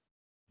pain.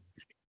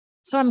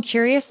 So I'm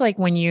curious, like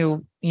when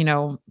you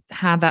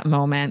had that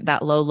moment,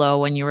 that low,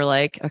 when you were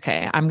like,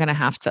 okay, I'm going to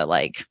have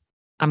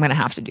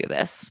to do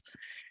this.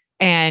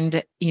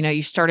 And,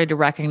 you started to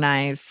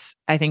recognize,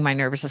 I think my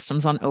nervous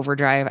system's on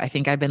overdrive. I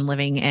think I've been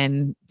living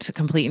in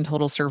complete and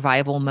total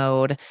survival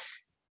mode.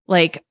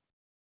 Like,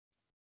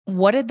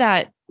 what did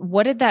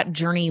that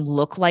journey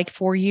look like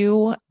for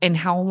you? And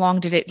how long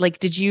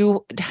did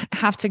you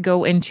have to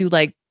go into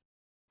like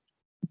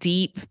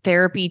deep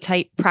therapy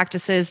type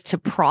practices to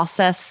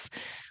process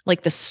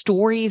like the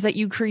stories that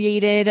you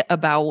created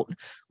about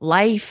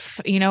life,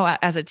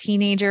 as a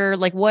teenager?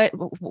 Like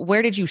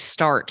where did you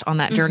start on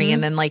that journey?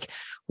 And then like,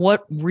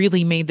 what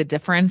really made the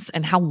difference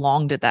and how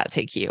long did that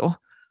take you?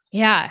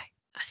 Yeah.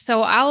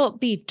 So I'll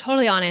be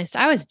totally honest.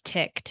 I was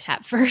ticked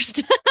at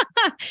first,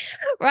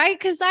 right?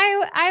 Because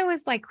I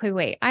was like,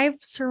 wait, I've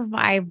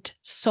survived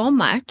so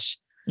much,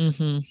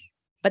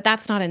 but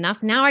that's not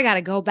enough. Now I got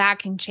to go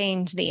back and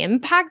change the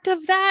impact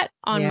of that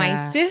on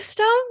my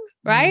system,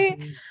 right?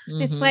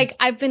 It's like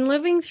I've been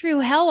living through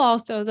hell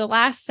also the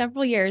last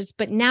several years,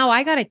 but now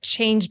I got to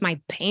change my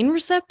pain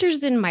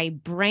receptors in my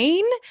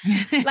brain.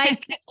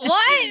 Like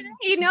what?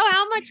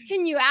 How much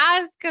can you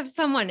ask of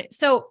someone?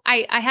 So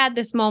I had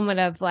this moment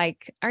of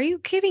like, are you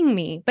kidding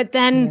me? But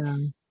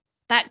then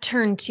that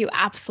turned to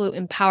absolute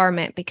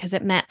empowerment because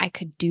it meant I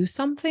could do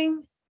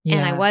something.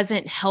 And I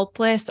wasn't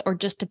helpless or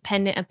just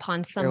dependent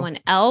upon someone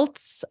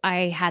else.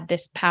 I had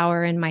this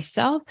power in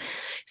myself.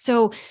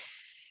 So,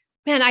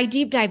 man, I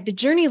deep dived. The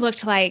journey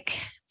looked like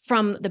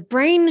from the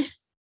brain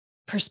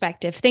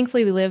perspective.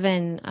 Thankfully, we live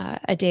in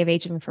a day of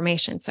age of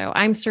information. So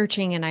I'm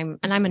searching and I'm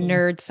a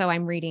nerd. So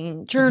I'm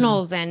reading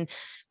journals and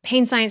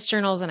pain science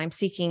journals, and I'm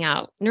seeking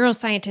out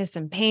neuroscientists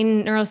and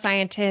pain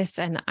neuroscientists,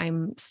 and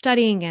I'm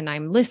studying and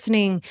I'm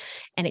listening,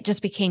 and it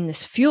just became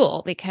this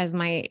fuel because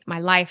my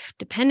life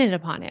depended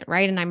upon it.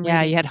 Right. And I'm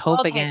reading you had hope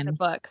all again. types of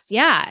books.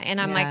 Yeah.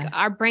 And I'm like,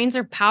 our brains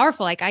are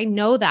powerful. Like I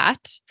know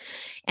that.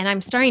 And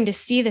I'm starting to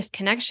see this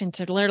connection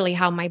to literally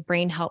how my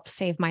brain helped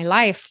save my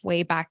life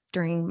way back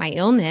during my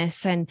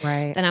illness. And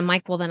then I'm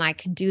like, well, then I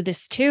can do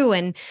this too.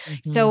 And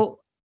so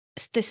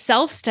the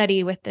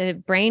self-study with the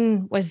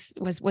brain was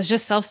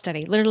just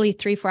self-study, literally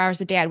 3-4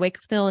 hours a day. I'd wake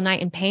up in the middle of the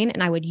night in pain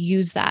and I would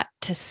use that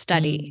to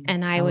study.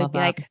 And I would be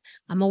like,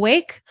 I'm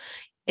awake.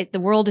 The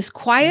world is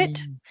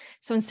quiet.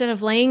 So instead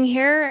of laying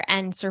here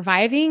and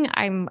surviving,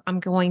 I'm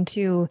going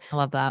to I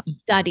love that.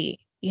 Study,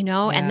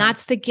 and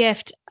that's the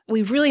gift.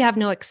 We really have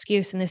no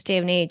excuse in this day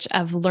and age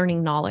of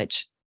learning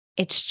knowledge.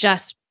 It's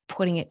just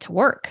putting it to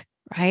work.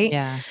 Right.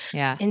 Yeah.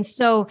 Yeah. And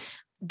so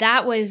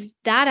that was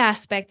that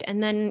aspect.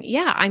 And then,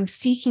 I'm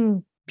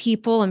seeking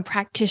people and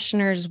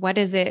practitioners. What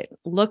does it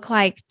look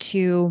like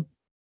to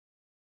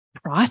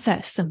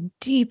process some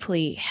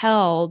deeply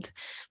held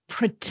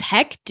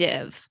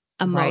protective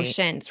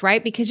emotions,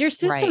 right? Because your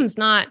system's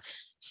not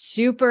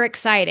super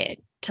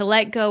excited to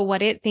let go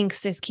what it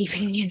thinks is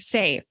keeping you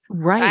safe.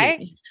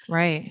 Right.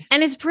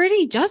 And it's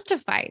pretty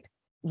justified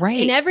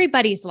in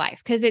everybody's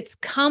life because it's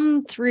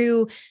come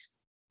through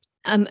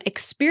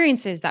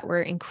experiences that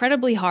were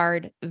incredibly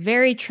hard,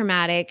 very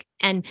traumatic.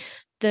 And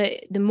the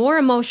more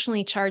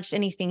emotionally charged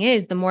anything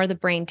is, the more the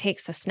brain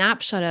takes a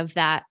snapshot of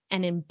that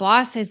and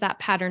embosses that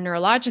pattern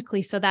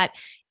neurologically so that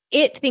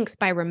it thinks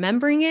by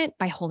remembering it,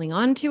 by holding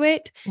on to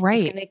it,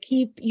 it's going to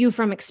keep you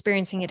from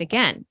experiencing it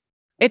again.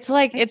 It's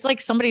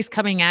like somebody's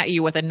coming at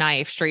you with a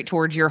knife straight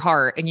towards your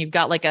heart and you've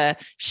got like a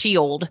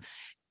shield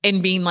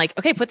and being like,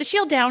 okay, put the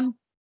shield down.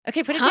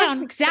 Okay, put it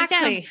down.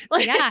 Exactly.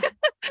 Put it down.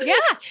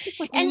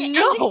 Yeah. And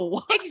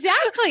no.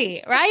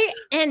 Exactly. Right.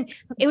 And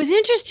it was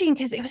interesting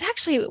because it was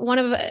actually one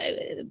of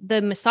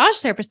the massage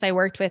therapists I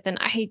worked with. And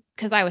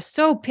because I was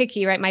so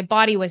picky, right? My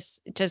body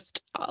was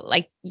just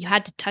like, you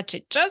had to touch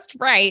it just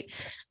right.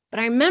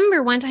 But I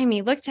remember one time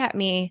he looked at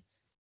me,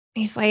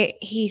 he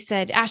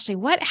said, Ashleigh,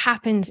 what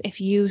happens if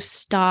you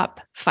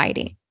stop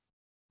fighting?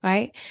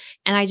 Right.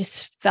 And I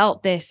just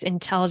felt this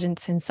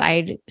intelligence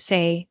inside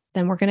say,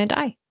 then we're going to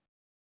die.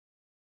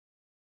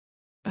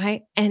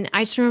 Right. And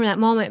I just remember that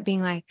moment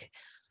being like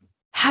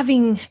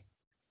having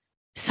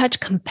such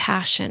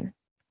compassion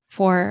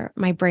for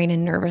my brain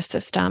and nervous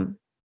system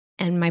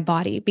and my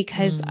body,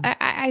 because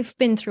I've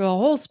been through a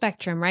whole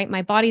spectrum, right?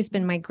 My body's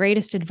been my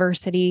greatest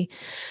adversity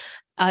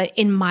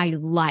in my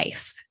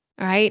life.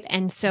 Right.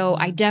 And so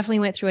I definitely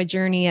went through a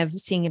journey of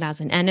seeing it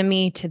as an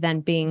enemy to then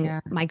being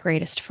my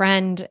greatest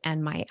friend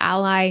and my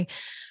ally.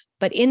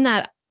 But in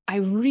that, I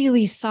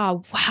really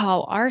saw,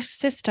 wow, our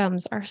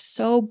systems are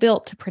so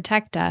built to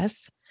protect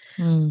us.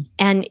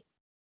 And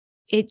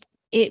it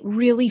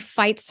really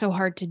fights so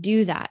hard to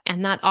do that.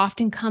 And that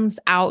often comes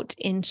out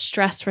in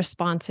stress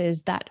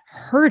responses that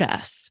hurt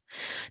us,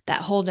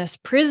 that hold us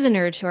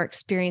prisoner to our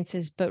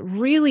experiences. But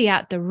really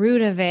at the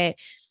root of it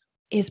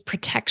is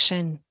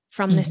protection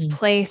from this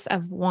place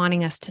of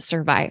wanting us to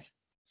survive.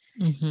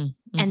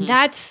 And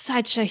that's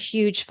such a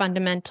huge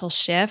fundamental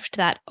shift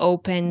that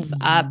opens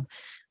up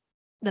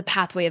the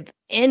pathway of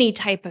any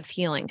type of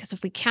healing. Because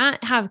if we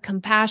can't have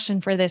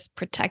compassion for this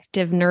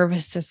protective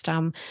nervous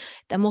system,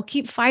 then we'll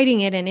keep fighting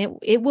it and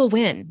it will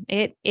win.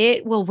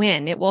 It will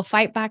win. It will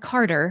fight back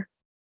harder,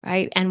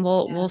 right? And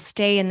we'll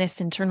stay in this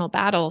internal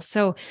battle.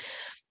 So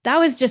that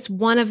was just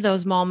one of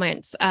those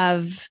moments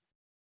of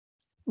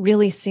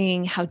really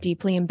seeing how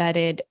deeply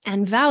embedded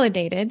and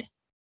validated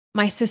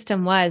my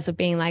system was, of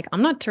being like,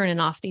 I'm not turning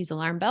off these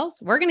alarm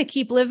bells. We're going to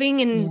keep living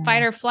in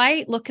fight or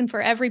flight, looking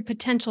for every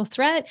potential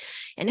threat,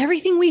 and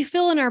everything we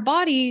feel in our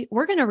body,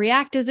 we're going to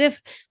react as if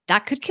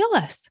that could kill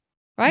us.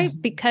 Right.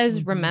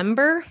 Because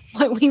remember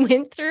what we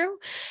went through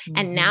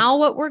and now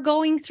what we're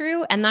going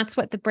through. And that's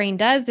what the brain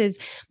does is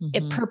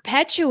it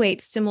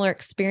perpetuates similar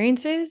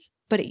experiences,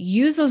 but it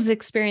uses those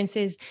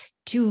experiences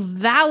to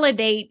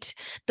validate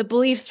the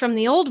beliefs from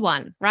the old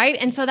one. Right.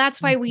 And so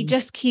that's why we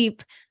just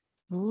keep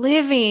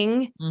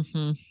living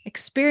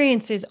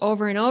experiences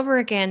over and over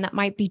again that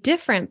might be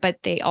different, but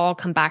they all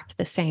come back to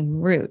the same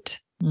root.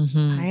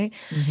 Right.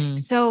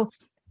 So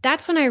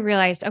that's when I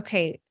realized,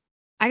 okay,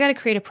 I got to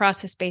create a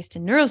process based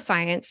in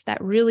neuroscience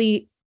that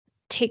really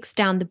takes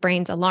down the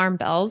brain's alarm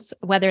bells,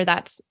 whether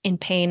that's in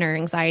pain or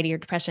anxiety or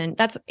depression.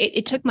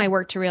 It took my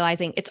work to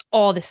realizing it's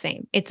all the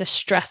same. It's a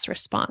stress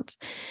response.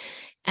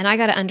 And I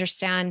got to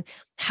understand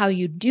how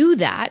you do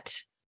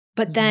that.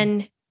 But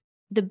then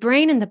the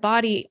brain and the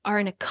body are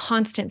in a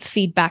constant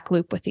feedback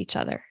loop with each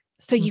other.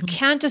 So you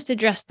can't just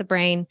address the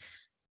brain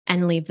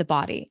and leave the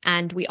body.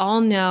 And we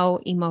all know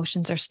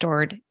emotions are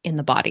stored in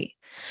the body.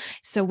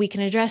 So we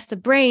can address the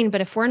brain,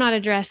 but if we're not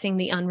addressing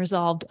the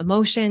unresolved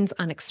emotions,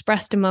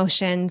 unexpressed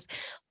emotions,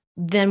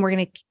 then we're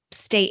going to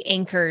stay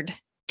anchored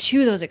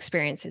to those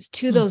experiences,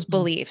 to those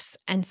beliefs.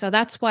 And so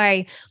that's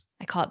why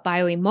I call it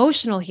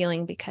bioemotional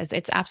healing, because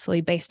it's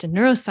absolutely based in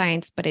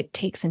neuroscience, but it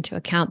takes into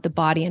account the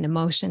body and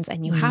emotions,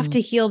 and you have to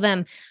heal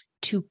them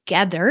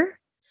together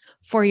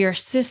for your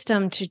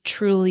system to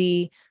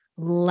truly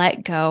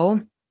let go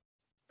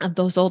of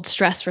those old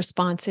stress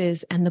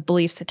responses and the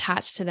beliefs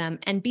attached to them,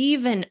 and be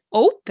even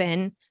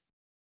open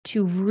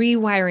to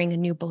rewiring a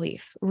new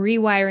belief,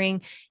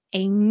 rewiring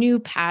a new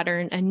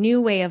pattern, a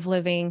new way of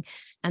living.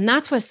 And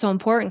that's what's so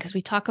important, because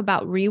we talk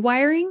about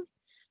rewiring.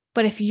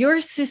 But if your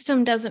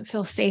system doesn't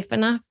feel safe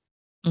enough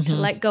to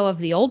let go of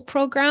the old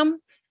program,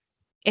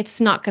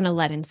 it's not going to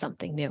let in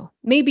something new,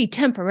 maybe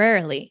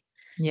temporarily,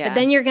 but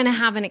then you're going to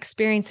have an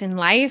experience in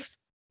life,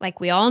 like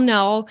we all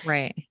know,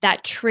 right,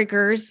 that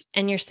triggers,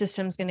 and your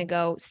system's going to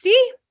go,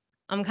 see,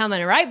 I'm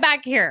coming right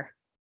back here.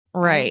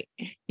 right.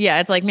 Yeah.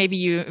 It's like maybe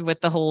you,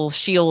 with the whole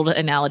shield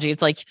analogy,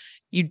 it's like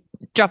you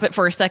drop it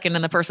for a second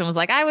and the person was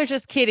like, I was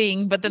just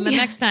kidding. But then the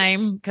next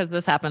time, because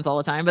this happens all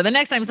the time, but the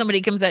next time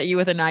somebody comes at you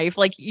with a knife,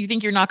 like you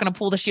think you're not going to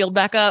pull the shield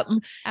back up.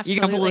 Absolutely.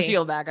 You're going to pull the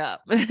shield back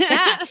up.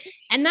 Yeah.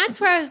 And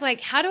that's where I was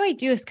like, how do I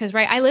do this? Because,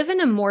 right, I live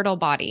in a mortal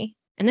body.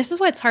 And this is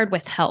what's hard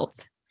with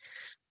health,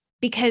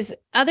 because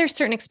other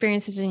certain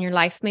experiences in your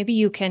life, maybe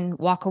you can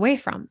walk away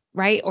from,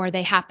 right? Or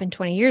they happened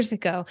 20 years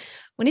ago.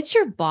 When it's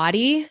your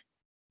body,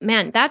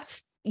 man,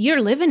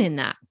 you're living in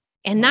that.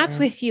 And that's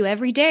with you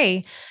every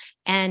day.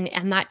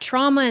 And that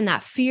trauma and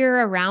that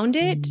fear around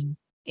it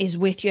is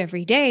with you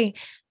every day.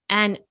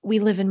 And we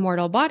live in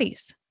mortal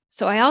bodies.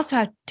 So I also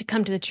have to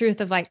come to the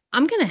truth of like,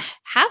 I'm going to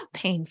have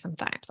pain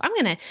sometimes. I'm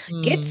going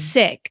to get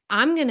sick.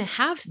 I'm going to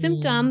have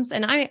symptoms,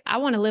 and I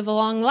want to live a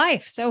long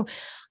life. So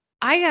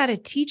I got to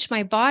teach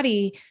my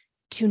body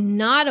to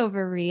not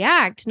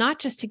overreact, not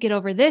just to get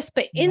over this,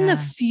 but in the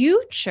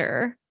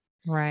future,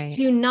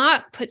 to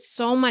not put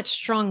so much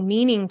strong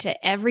meaning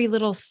to every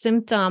little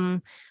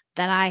symptom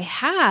that I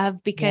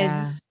have,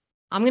 because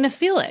I'm going to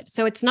feel it.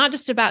 So it's not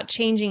just about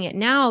changing it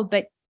now,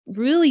 but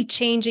really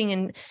changing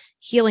and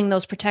healing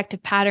those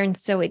protective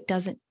patterns so it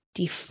doesn't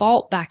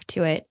default back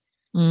to it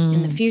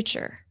in the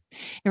future.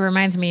 It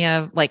reminds me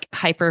of like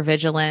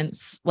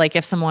hypervigilance. Like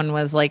if someone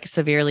was like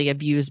severely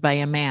abused by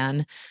a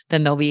man,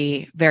 then they'll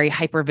be very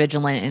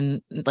hypervigilant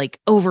and like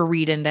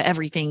overread into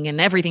everything, and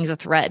everything's a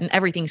threat and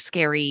everything's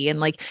scary. And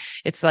like,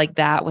 it's like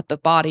that with the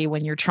body.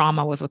 When your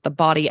trauma was with the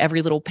body,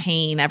 every little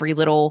pain, every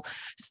little,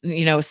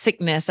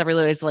 sickness, every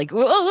little is like,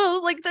 whoa,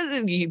 like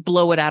you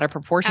blow it out of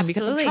proportion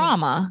because of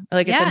trauma.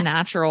 Like it's a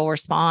natural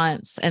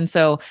response. And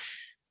so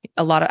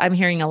I'm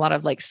hearing a lot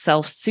of like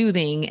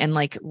self-soothing and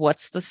like,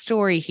 what's the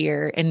story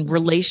here, and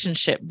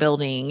relationship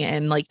building,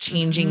 and like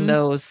changing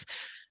those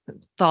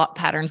thought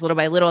patterns little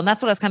by little. And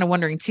that's what I was kind of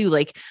wondering too,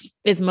 like,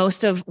 was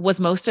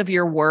most of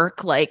your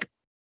work like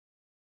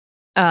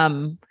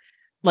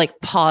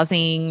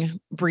pausing,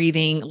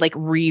 breathing, like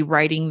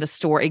rewriting the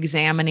story,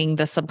 examining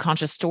the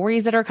subconscious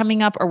stories that are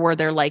coming up? Or were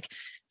there like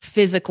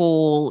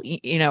physical,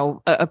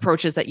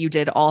 approaches that you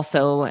did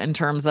also in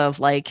terms of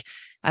like,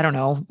 I don't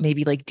know,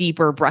 maybe like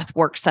deeper breath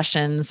work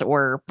sessions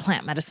or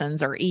plant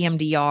medicines or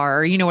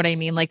EMDR, you know what I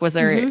mean? Like, was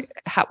there,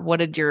 what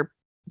did your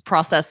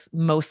process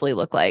mostly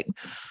look like?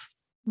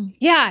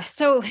 Yeah.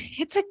 So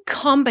it's a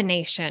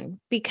combination,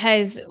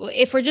 because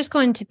if we're just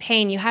going to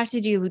pain, you have to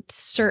do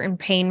certain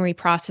pain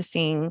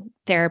reprocessing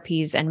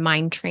therapies and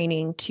mind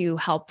training to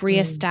help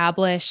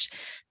reestablish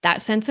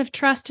that sense of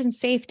trust and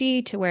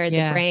safety, to where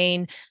the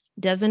brain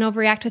doesn't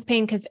overreact with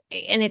pain.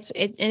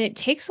 It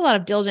takes a lot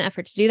of diligent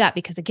effort to do that,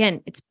 because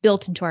again, it's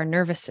built into our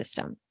nervous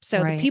system.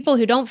 So the people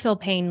who don't feel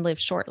pain live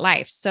short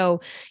lives.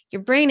 So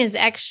your brain is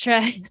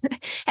extra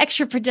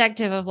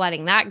protective of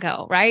letting that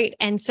go. Right.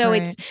 And so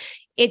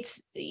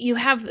you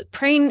have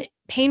pain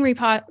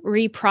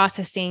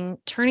reprocessing,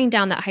 turning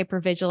down that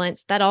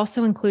hypervigilance. That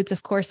also includes,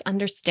 of course,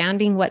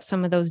 understanding what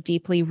some of those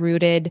deeply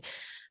rooted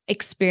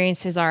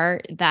experiences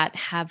are that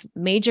have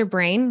made your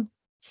brain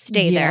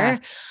stay there.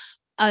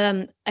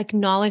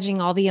 Acknowledging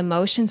all the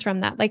emotions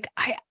from that. Like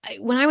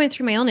when I went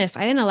through my illness,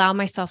 I didn't allow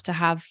myself to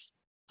have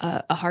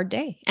a hard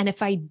day. And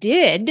if I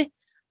did,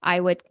 I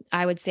would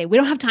say, we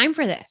don't have time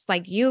for this.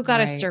 Like, you got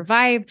to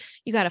survive.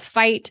 You got to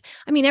fight.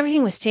 I mean,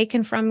 everything was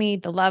taken from me.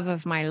 The love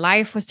of my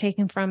life was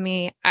taken from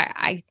me.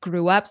 I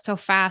grew up so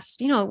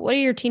fast. What do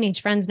your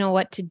teenage friends know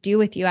what to do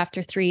with you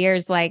after 3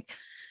 years? Like,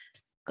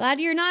 glad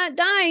you're not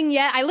dying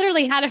yet. I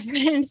literally had a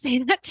friend say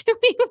that to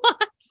me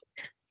once.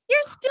 You're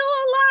still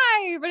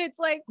alive. But it's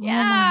like,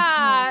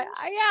 I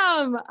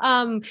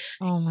am.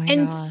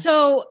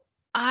 So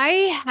I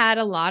had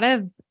a lot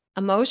of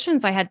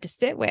emotions I had to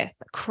sit with: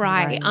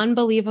 cry,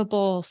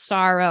 unbelievable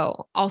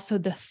sorrow, also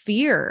the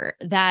fear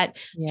that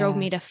drove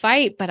me to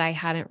fight, but I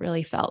hadn't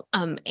really felt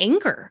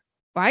anger,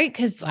 right?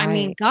 Because I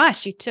mean,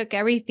 gosh, you took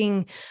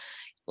everything,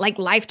 like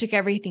life took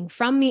everything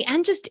from me,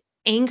 and just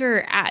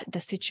anger at the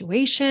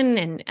situation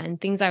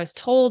and things I was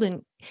told.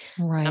 And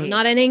I'm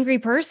not an angry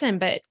person,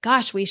 but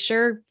gosh, we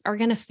sure are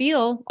going to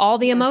feel all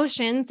the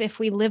emotions if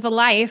we live a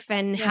life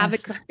and have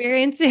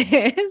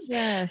experiences.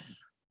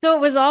 So it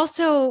was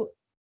also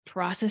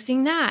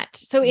processing that.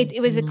 So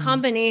it was a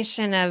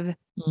combination of,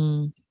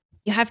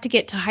 you have to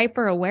get to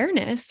hyper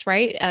awareness,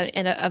 right?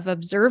 And of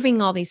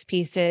observing all these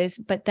pieces,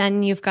 but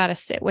then you've got to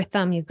sit with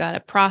them. You've got to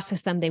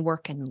process them. They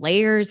work in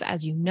layers,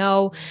 as you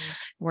know,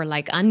 we're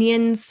like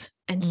onions.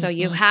 And so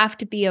you have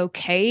to be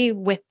okay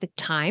with the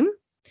time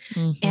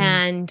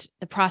and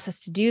the process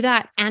to do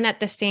that. And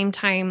at the same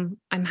time,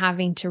 I'm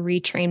having to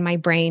retrain my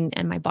brain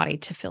and my body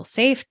to feel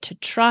safe, to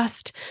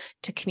trust,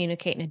 to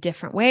communicate in a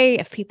different way.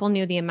 If people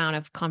knew the amount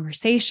of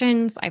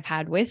conversations I've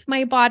had with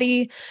my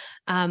body,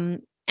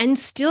 and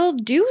still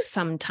do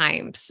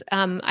sometimes.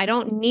 I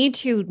don't need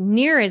to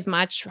near as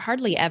much,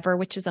 hardly ever,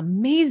 which is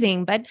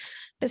amazing. But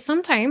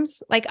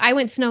sometimes, like I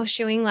went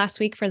snowshoeing last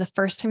week for the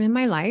first time in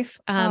my life.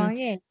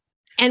 Yeah.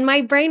 And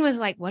my brain was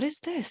like, what is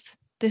this?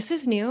 This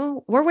is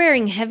new. We're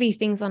wearing heavy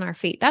things on our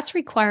feet. That's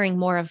requiring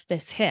more of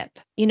this hip,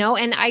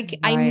 and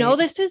I know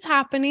this is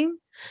happening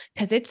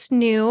because it's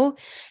new.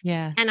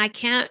 Yeah. And I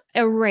can't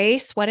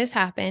erase what has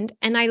happened.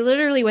 And I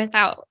literally,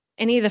 without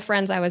any of the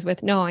friends I was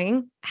with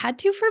knowing, had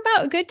to, for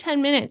about a good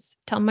 10 minutes,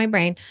 tell my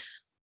brain,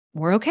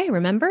 we're okay.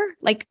 Remember,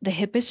 like the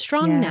hip is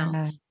strong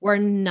now. We're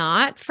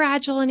not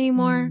fragile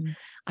anymore.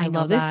 I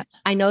love this. that.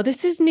 I know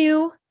this is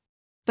new,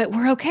 but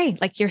we're okay.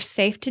 Like you're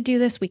safe to do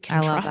this. We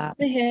can trust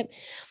the hip.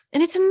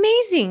 And it's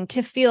amazing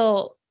to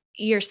feel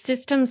your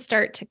system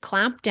start to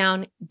clamp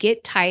down,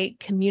 get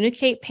tight,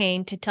 communicate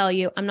pain to tell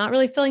you, I'm not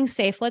really feeling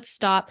safe. Let's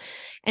stop,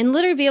 and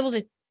literally be able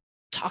to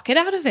talk it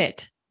out of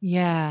it.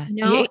 Yeah.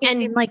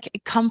 And like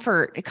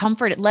comfort,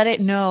 let it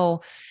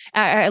know.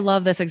 I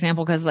love this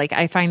example because like,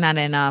 I find that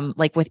in,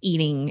 like with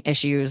eating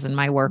issues in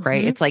my work,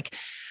 right? It's like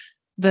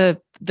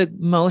the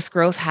most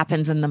growth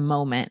happens in the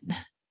moment,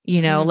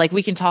 like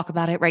we can talk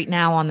about it right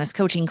now on this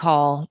coaching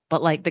call,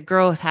 but like the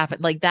growth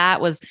happened, like that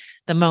was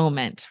the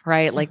moment,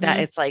 right? Like that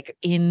it's like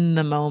in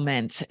the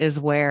moment is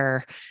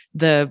where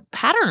the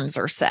patterns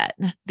are set,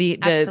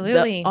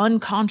 the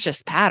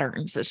unconscious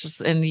patterns. It's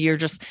just, and you're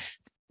just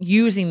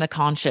using the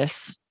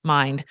conscious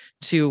mind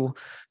to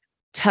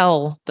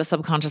tell the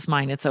subconscious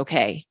mind it's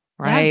okay.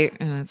 Right. Yeah.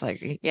 And it's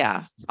like,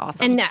 yeah,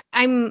 awesome.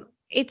 And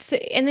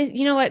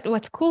you know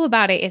what's cool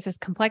about it is, as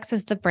complex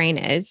as the brain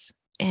is,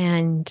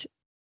 and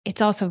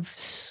it's also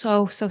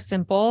so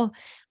simple.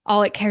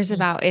 All it cares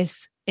about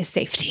is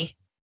safety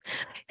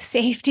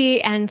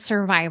and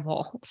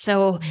survival.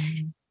 So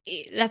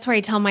that's why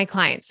I tell my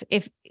clients,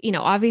 if,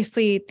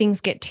 obviously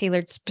things get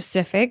tailored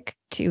specific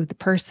to the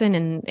person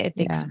and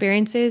the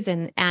experiences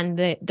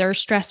and their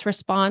stress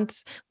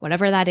response,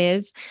 whatever that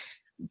is.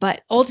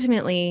 But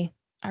ultimately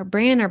our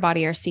brain and our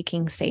body are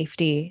seeking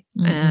safety,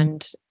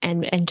 and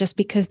just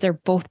because they're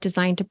both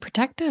designed to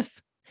protect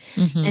us.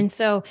 And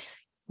so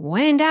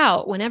when in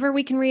doubt, whenever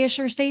we can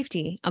reassure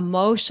safety,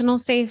 emotional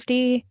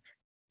safety,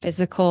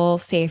 physical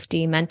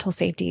safety, mental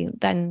safety,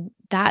 then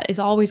that is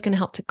always going to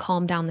help to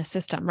calm down the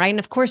system, right? And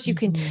of course you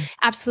can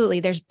absolutely,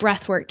 there's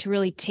breath work to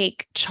really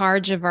take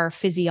charge of our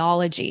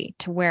physiology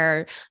to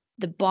where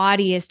the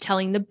body is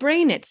telling the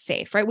brain it's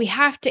safe, right? We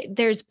have to,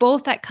 there's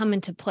both that come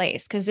into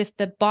place, because if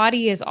the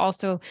body is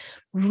also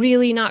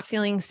really not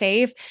feeling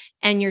safe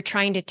and you're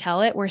trying to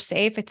tell it we're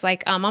safe, it's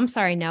like, I'm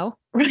sorry, no,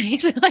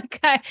 right?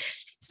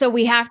 So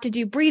we have to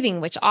do breathing,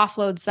 which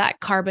offloads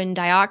that carbon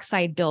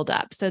dioxide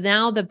buildup. So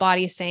now the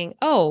body is saying,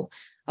 oh,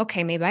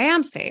 okay, maybe I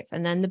am safe.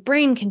 And then the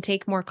brain can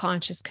take more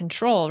conscious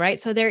control, right?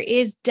 So there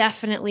is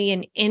definitely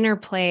an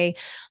interplay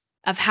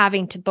of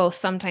having to both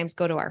sometimes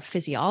go to our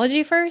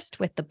physiology first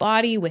with the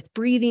body, with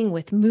breathing,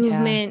 with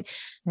movement,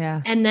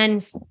 and then,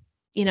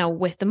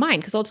 with the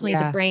mind, because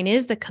ultimately the brain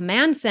is the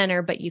command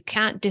center, but you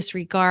can't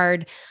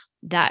disregard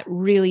that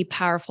really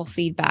powerful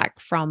feedback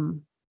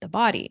from the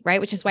body,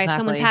 right? Which is why if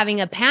someone's having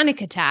a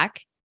panic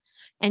attack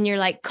and you're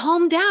like,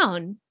 calm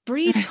down,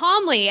 breathe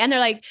calmly. And they're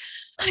like,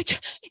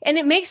 and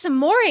it makes them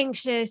more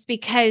anxious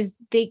because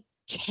they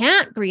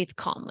can't breathe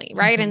calmly,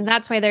 right? And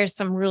that's why there's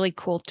some really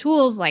cool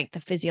tools like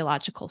the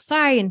physiological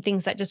sigh and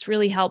things that just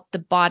really help the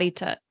body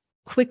to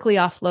quickly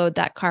offload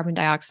that carbon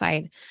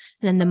dioxide. And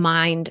then the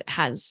mind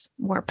has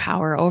more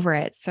power over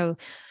it. So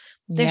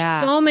there's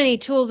so many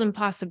tools and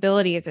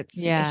possibilities. It's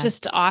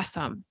just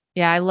awesome.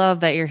 Yeah, I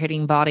love that you're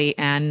hitting body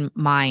and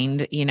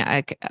mind.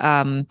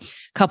 A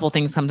couple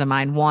things come to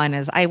mind. One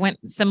is I went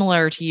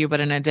similar to you,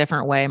 but in a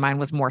different way. Mine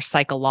was more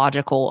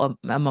psychological,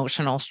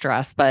 emotional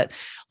stress, but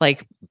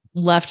like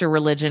left a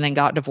religion and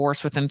got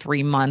divorced within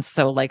 3 months.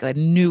 So like a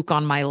nuke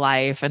on my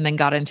life, and then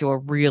got into a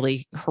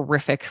really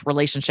horrific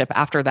relationship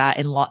after that.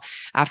 And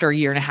after a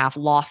year and a half,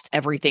 lost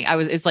everything.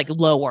 It's like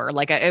lower.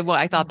 Like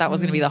I thought that was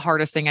going to be the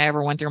hardest thing I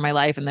ever went through in my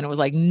life. And then it was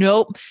like,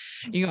 nope,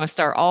 you're going to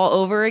start all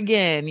over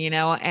again,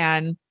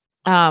 and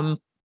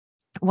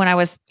when I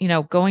was,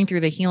 going through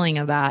the healing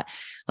of that,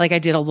 like I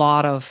did a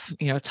lot of,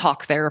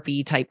 talk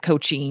therapy type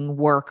coaching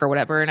work or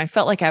whatever. And I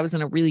felt like I was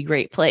in a really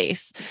great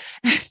place.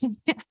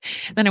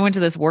 Then I went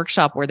to this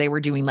workshop where they were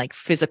doing like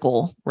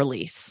physical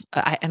release.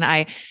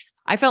 I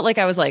felt like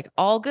I was like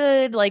all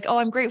good. Like, oh,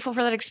 I'm grateful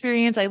for that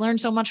experience. I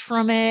learned so much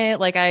from it.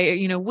 Like I,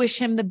 wish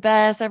him the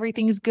best.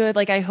 Everything's good.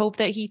 Like I hope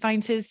that he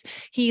finds his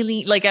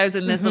healing. Like I was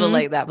in this little,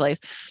 like that place.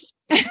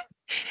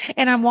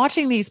 And I'm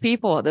watching these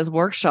people at this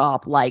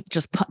workshop, like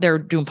they're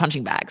doing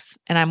punching bags.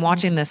 And I'm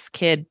watching this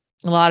kid,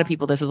 a lot of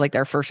people, this is like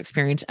their first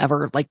experience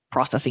ever, like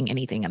processing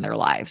anything in their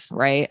lives.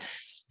 Right.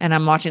 And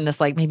I'm watching this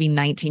like maybe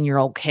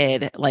 19-year-old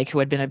kid, like who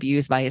had been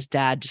abused by his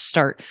dad, just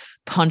start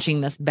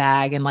punching this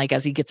bag. And like,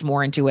 as he gets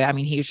more into it, I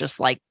mean, he's just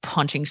like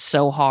punching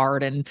so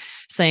hard and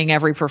saying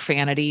every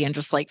profanity and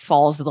just like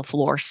falls to the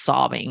floor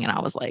sobbing. And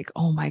I was like,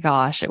 oh my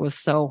gosh, it was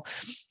so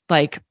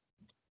like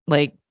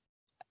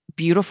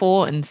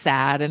beautiful and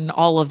sad and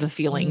all of the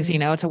feelings,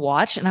 to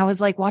watch. And I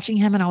was like watching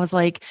him and I was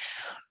like,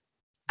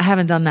 I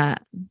haven't done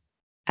that.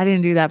 I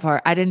didn't do that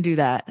part. I didn't do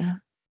that.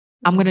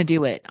 I'm going to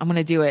do it. I'm going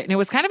to do it. And it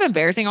was kind of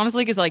embarrassing,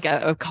 honestly, because like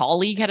a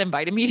colleague had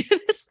invited me to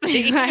this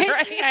thing. Right.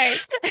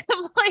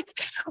 I'm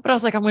like, but I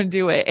was like, I'm going to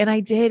do it. And I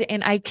did.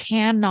 And I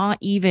cannot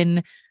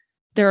even,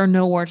 there are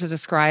no words to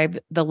describe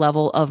the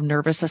level of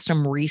nervous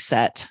system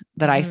reset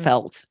that I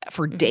felt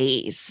for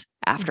days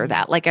after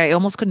that. Like I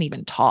almost couldn't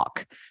even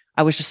talk.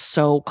 I was just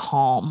so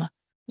calm.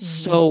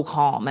 So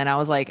calm. And I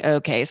was like,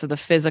 okay, so the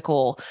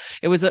physical,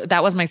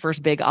 that was my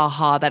first big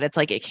aha, that it's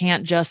like, you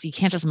can't just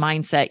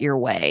mindset your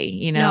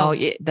way, No.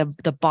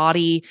 The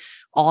body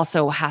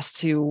also has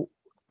to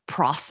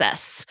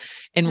process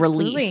and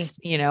release,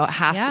 it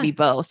has to be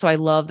both. So I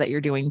love that you're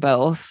doing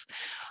both.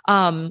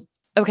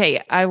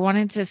 Okay. I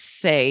wanted to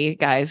say,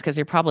 guys, cause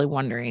you're probably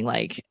wondering,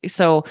 like,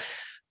 so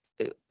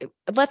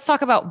let's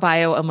talk about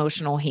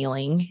bio-emotional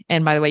healing.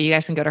 And by the way, you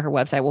guys can go to her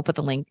website. We'll put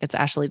the link. It's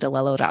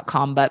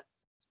ashleighdilello.com. But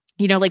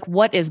like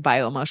what is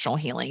bio-emotional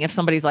healing? If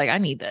somebody's like, I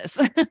need this,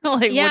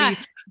 like,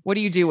 what do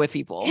you do with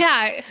people?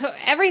 Yeah. So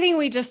everything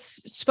we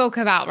just spoke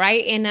about,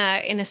 right. In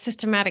a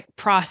systematic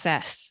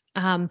process.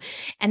 And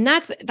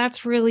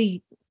that's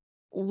really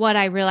what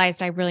I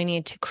realized I really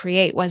needed to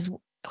create was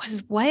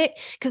what,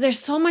 because there's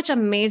so much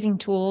amazing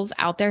tools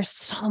out there,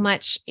 so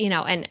much,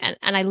 and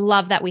I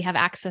love that we have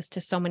access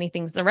to so many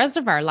things the rest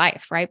of our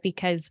life, right?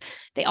 Because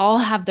they all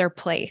have their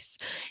place.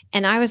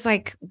 And I was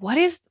like, what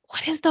is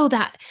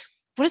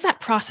that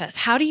process?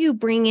 How do you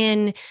bring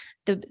in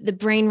the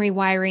brain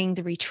rewiring,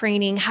 the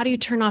retraining? How do you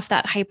turn off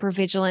that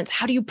hypervigilance?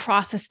 How do you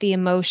process the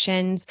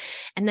emotions?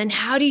 And then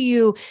how do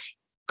you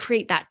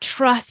create that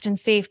trust and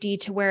safety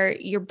to where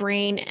your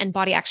brain and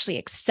body actually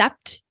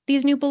accept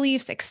these new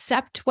beliefs,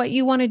 accept what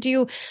you want to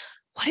do?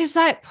 What is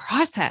that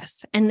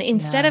process? And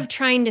instead of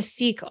trying to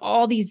seek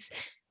all these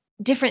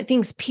different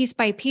things piece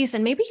by piece,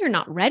 and maybe you're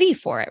not ready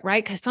for it,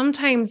 right? Because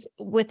sometimes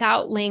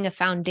without laying a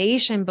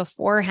foundation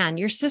beforehand,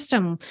 your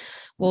system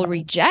will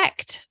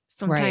reject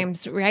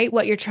sometimes, right?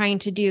 What you're trying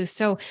to do.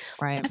 So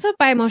that's what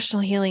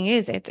bioemotional healing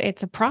is.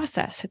 It's a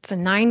process. It's a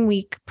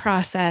 9-week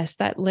process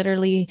that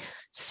literally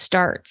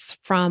starts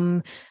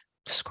from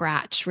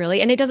scratch,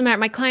 really. And it doesn't matter.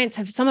 My clients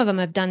some of them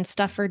have done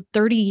stuff for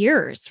 30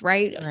 years,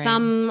 right?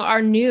 Some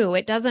are new.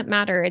 It doesn't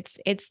matter.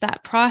 It's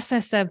that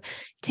process of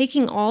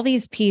taking all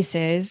these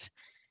pieces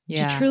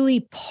to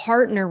truly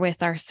partner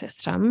with our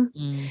system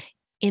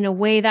in a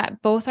way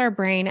that both our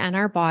brain and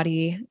our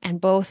body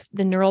and both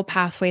the neural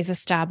pathways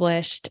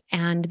established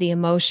and the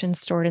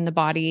emotions stored in the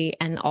body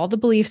and all the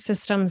belief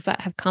systems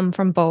that have come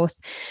from both,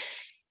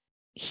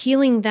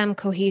 healing them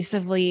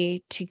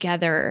cohesively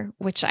together,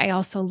 which I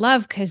also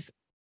love because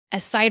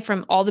aside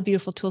from all the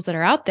beautiful tools that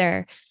are out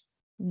there,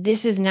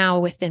 this is now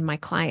within my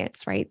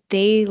clients, right?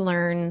 They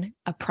learn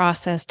a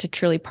process to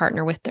truly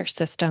partner with their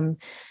system,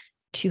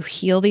 to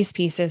heal these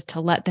pieces,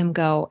 to let them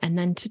go, and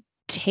then to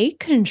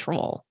take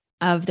control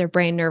of their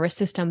brain nervous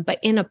system, but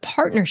in a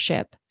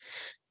partnership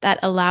that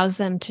allows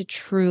them to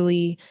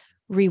truly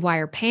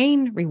rewire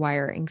pain,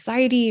 rewire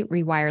anxiety,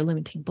 rewire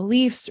limiting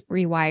beliefs,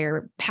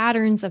 rewire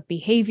patterns of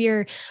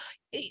behavior.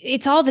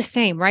 It's all the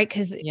same, right?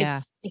 Because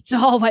it's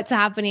all what's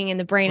happening in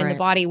the brain and the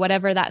body,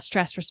 whatever that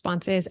stress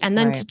response is. And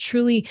then to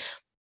truly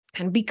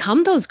kind of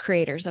become those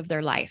creators of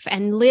their life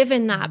and live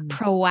in that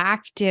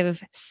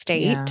proactive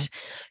state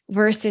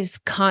versus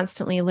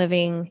constantly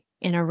living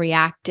in a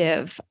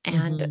reactive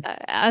and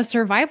a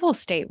survival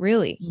state,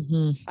 really.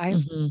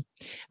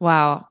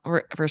 Wow.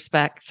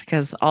 Respect.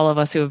 Because all of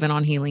us who have been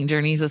on healing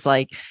journeys, it's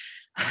like,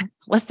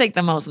 let's take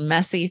the most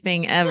messy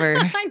thing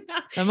ever,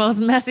 the most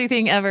messy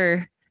thing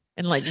ever.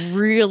 And like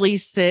really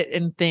sit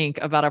and think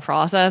about a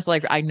process.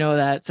 Like I know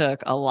that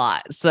took a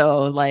lot.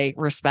 So like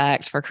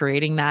respect for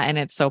creating that. And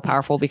it's so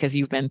powerful because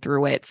you've been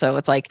through it. So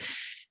it's like,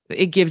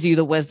 it gives you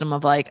the wisdom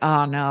of like,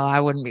 oh no, I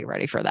wouldn't be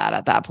ready for that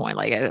at that point.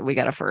 Like we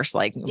got to first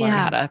like learn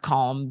how to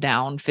calm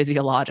down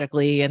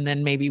physiologically. And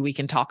then maybe we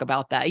can talk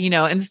about that,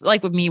 and it's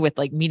like with me with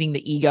like meeting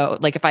the ego,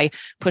 like if I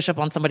push up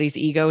on somebody's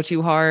ego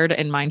too hard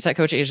and mindset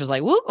coach is just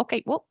like, whoa,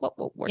 okay, whoa,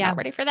 we're not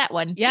ready for that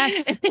one. Yes,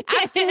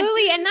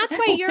 absolutely. And that's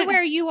why you're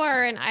where you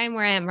are and I'm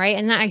where I am. Right.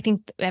 And I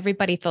think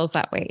everybody feels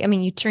that way. I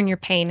mean, you turn your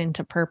pain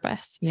into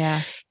purpose.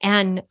 Yeah.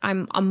 And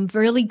I'm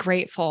really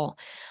grateful.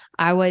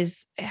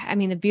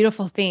 The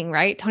beautiful thing,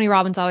 right? Tony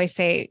Robbins always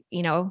say,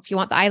 if you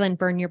want the island,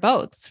 burn your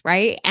boats,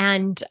 right?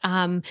 And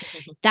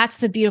that's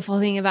the beautiful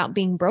thing about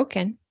being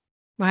broken,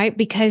 right?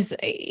 Because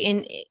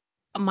in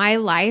my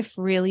life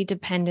really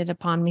depended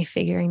upon me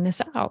figuring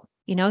this out,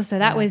 so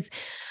that was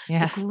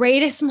the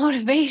greatest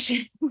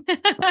motivation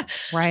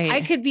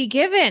I could be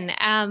given.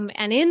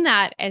 And in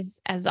that, as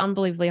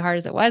unbelievably hard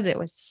as it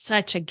was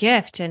such a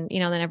gift. And,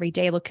 then every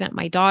day looking at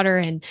my daughter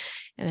and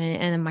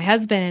then my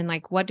husband and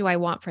like, what do I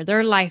want for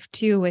their life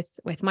too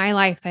with my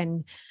life?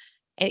 And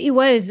it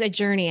was a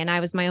journey and I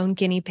was my own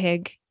guinea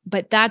pig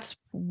but that's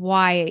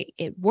why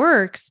it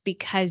works,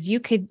 because you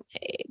could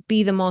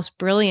be the most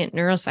brilliant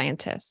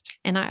neuroscientist.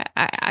 And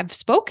I've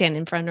spoken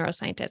in front of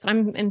neuroscientists.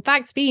 I'm in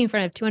fact speaking in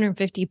front of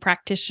 250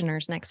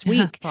 practitioners next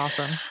week. That's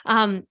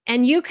awesome.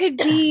 And you could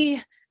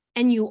be,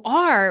 and you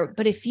are,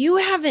 but if you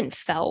haven't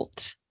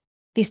felt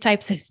these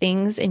types of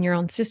things in your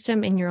own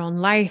system, in your own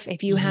life,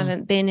 if you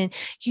haven't been in,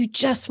 you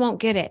just won't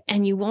get it.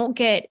 And you won't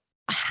get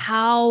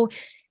how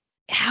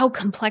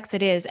complex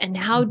it is and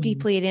how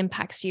deeply it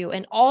impacts you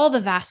and all the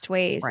vast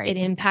ways it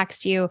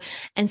impacts you.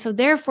 And so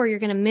therefore you're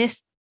going to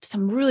miss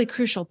some really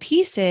crucial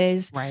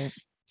pieces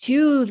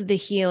to the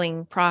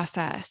healing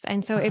process.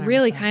 And so 100%. It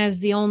really kind of is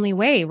the only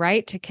way,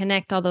 right, to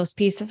connect all those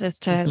pieces, is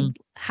to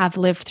have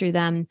lived through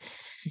them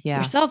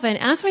yourself. And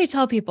that's what I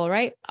tell people,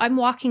 right? I'm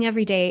walking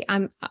every day.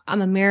 I'm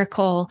a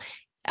miracle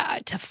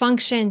to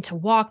function, to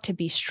walk, to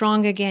be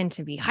strong again,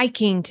 to be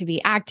hiking, to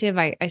be active.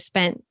 I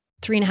spent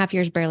 3.5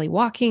 years barely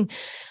walking.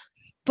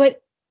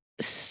 But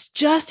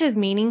just as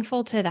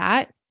meaningful to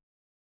that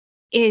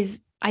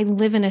is I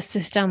live in a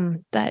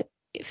system that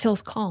it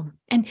feels calm.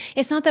 And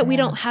it's not that we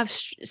don't have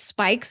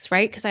spikes,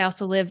 right? Because I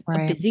also live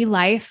a busy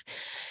life.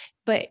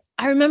 But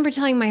I remember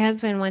telling my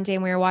husband one day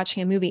when we were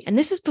watching a movie, and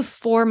this is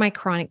before my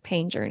chronic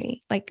pain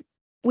journey. Like,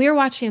 we were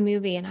watching a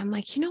movie and I'm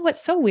like, you know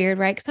what's so weird,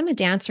 right? Because I'm a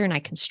dancer and I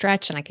can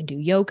stretch and I can do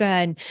yoga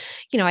and,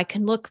 I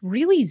can look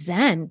really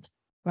zen,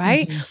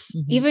 right?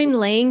 Even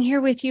laying here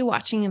with you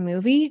watching a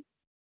movie,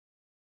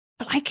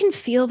 but I can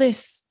feel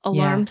this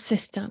alarm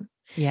system.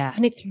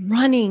 And it's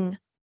running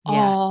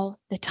all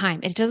the time.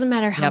 It doesn't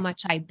matter how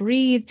much I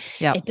breathe.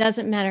 It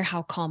doesn't matter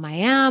how calm I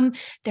am.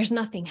 There's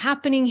nothing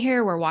happening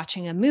here. We're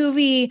watching a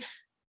movie.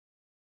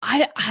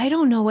 I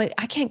don't know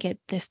I can't get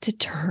this to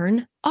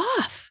turn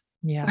off.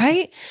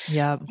 Right.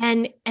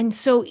 And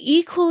so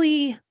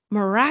equally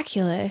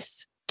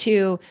miraculous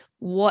to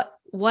what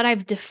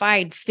I've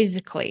defied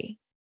physically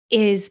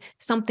is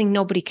something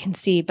nobody can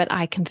see, but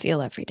I can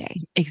feel every day.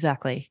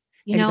 Exactly.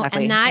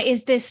 And that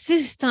is this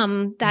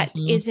system that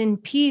is in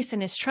peace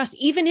and is trust,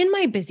 even in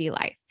my busy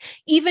life,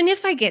 even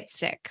if I get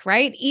sick,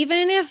 right?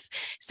 Even if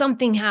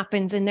something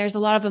happens and there's a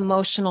lot of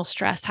emotional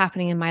stress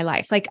happening in my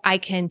life, like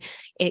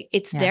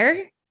it's there.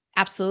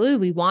 Absolutely.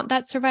 We want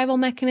that survival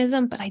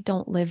mechanism, but I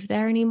don't live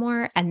there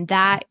anymore. And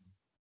that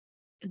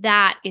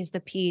is the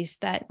piece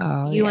that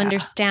you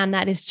understand,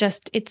 that is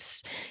just,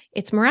 it's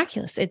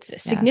miraculous.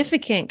 It's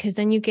significant, because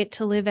then you get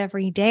to live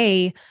every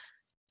day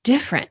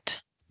different.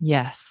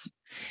 Yes.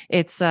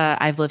 It's,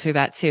 I've lived through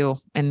that too,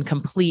 in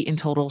complete and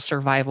total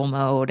survival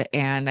mode.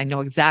 And I know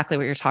exactly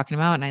what you're talking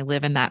about. And I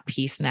live in that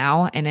peace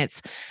now. And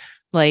it's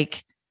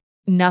like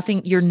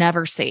nothing, you're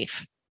never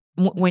safe.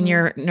 When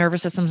your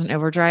nervous system's in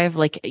overdrive,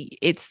 like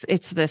it's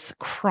this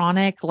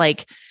chronic,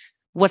 like,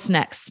 what's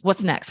next?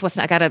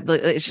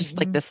 It's just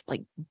like this,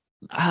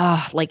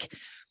 like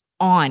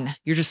on,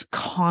 you're just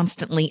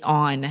constantly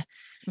on.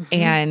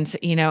 And,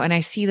 and I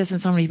see this in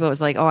so many people.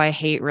 It's like, oh, I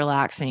hate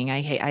relaxing.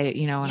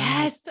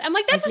 Yes. I'm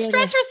like, that's a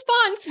stress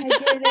response.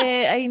 I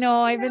get it.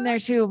 I've been there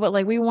too, but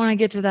like, we want to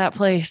get to that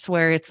place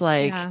where it's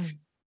like,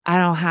 I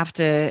don't have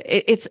to,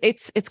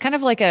 it's kind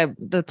of like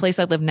the place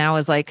I live now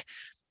is like,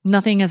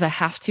 nothing is a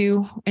have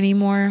to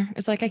anymore.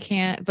 It's like, I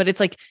can't, but it's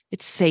like,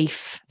 it's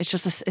safe. It's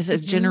just a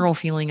general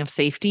feeling of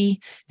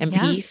safety and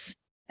peace.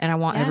 And I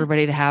want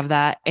everybody to have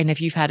that. And if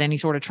you've had any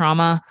sort of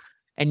trauma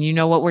and you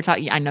know what we're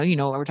talking, I know, you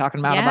know what we're talking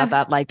about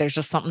that. Like, there's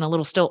just something a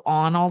little still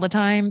on all the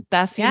time.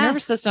 That's your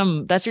nervous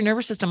system. That's your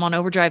nervous system on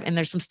overdrive. And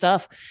there's some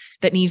stuff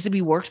that needs to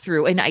be worked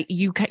through. And I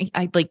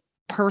like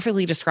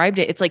perfectly described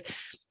it. It's like,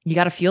 you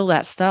got to feel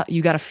that stuff.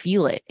 You got to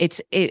feel it.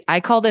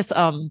 I call this,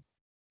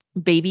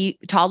 baby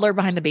toddler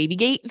behind the baby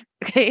gate.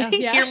 Okay.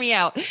 Hear me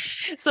out.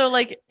 So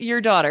like your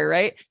daughter,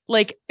 right?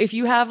 Like if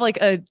you have like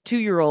a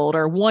 2-year-old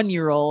or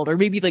 1-year-old or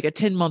maybe like a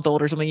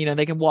 10-month-old or something,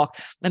 they can walk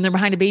and they're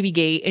behind a baby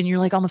gate and you're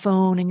like on the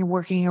phone and you're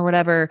working or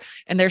whatever.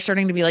 And they're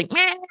starting to be like,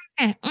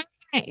 meh,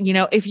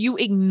 if you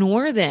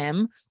ignore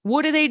them,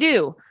 what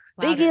do?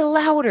 They get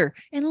louder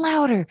and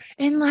louder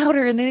and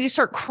louder. And then they just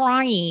start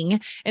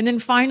crying. And then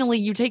finally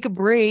you take a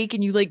break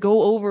and you like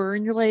go over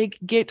and you're like,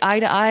 get eye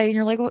to eye. And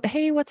you're like, well,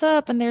 hey, what's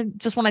up? And they're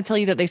just want to tell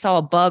you that they saw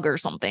a bug or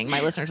something. My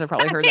listeners have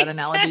probably heard that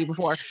analogy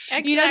before.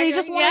 Exactly. They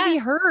just want to be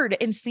heard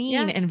and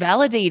seen and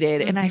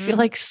validated. And I feel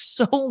like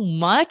so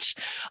much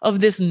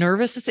of this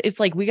nervous system, it's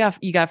like, you got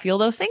to feel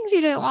those things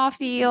you didn't want to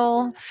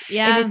feel.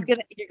 Yeah. And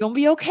you're going to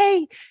be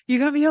okay. You're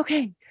going to be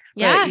okay.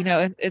 Yeah.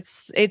 But,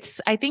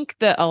 it's, I think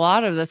that a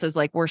lot of this is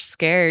like, we're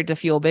scared to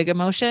feel big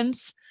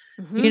emotions,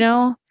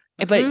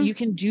 but you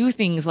can do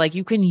things like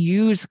you can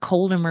use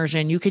cold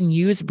immersion, you can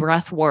use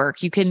breath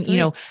work, you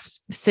can,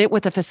 sit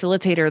with a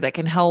facilitator that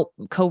can help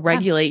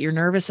co-regulate your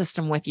nervous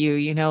system with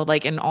you,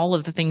 like, and all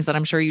of the things that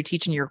I'm sure you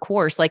teach in your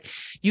course, like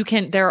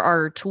there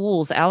are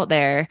tools out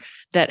there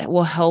that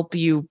will help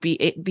you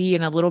be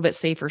in a little bit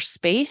safer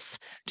space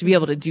to be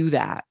able to do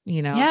that,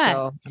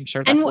 so I'm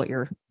sure that's what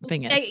you're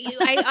thing is.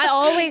 I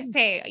always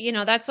say,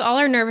 that's all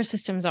our nervous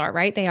systems are,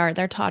 right?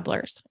 They're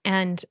toddlers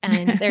and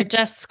they're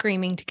just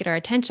screaming to get our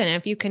attention. And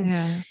if you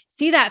can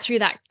see that through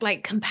that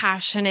like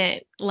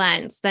compassionate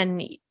lens,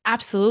 then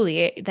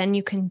absolutely, then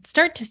you can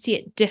start to see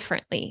it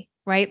differently,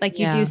 right? Like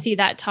you do see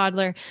that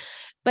toddler,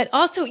 but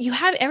also you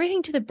have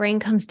everything to the brain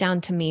comes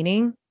down to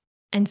meaning.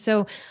 And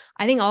so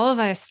I think all of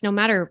us, no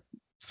matter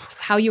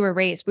how you were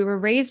raised, we were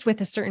raised with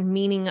a certain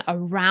meaning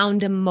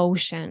around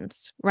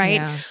emotions, right?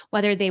 Yeah.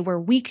 Whether they were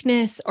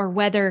weakness or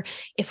whether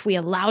if we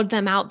allowed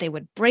them out, they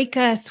would break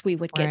us, we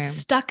would get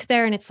stuck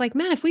there. And it's like,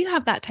 man, if we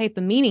have that type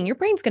of meaning, your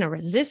brain's going to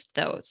resist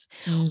those,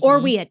 or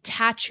we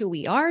attach who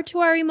we are to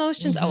our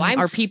emotions.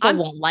 Or people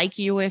won't like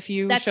you if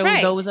you show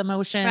those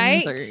emotions,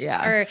 right?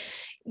 Or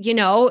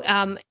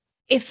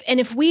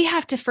if we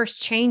have to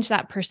first change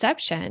that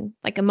perception,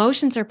 like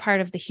emotions are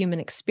part of the human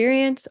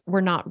experience.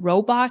 We're not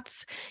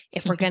robots.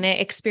 If we're going to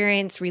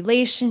experience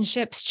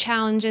relationships,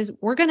 challenges,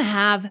 we're going to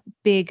have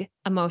big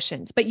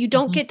emotions, but you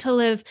don't get to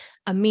live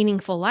a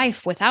meaningful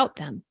life without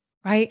them.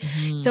 Right.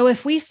 So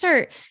if we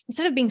start,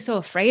 instead of being so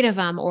afraid of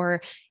them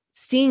or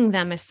seeing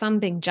them as some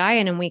big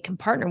giant, and we can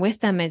partner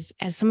with them as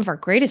some of our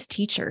greatest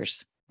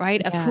teachers,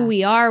 right? Of who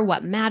we are,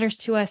 what matters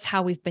to us,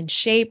 how we've been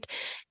shaped.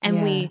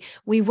 And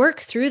we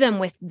work through them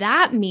with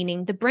that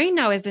meaning. The brain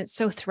now isn't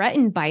so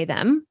threatened by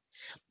them,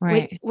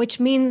 right? Which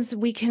means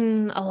we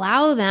can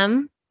allow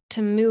them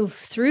to move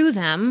through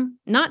them,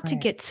 not to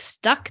get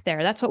stuck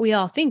there. That's what we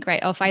all think,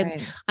 right? Oh, if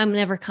I'm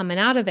never coming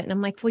out of it. And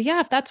I'm like, well,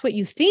 yeah, if that's what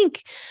you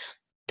think,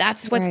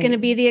 that's what's going to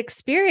be the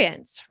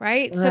experience,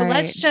 right? So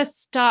let's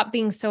just stop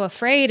being so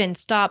afraid and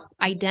stop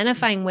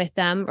identifying with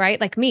them,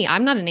 right? Like me,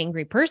 I'm not an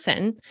angry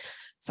person,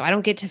 so I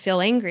don't get to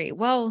feel angry.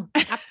 Well,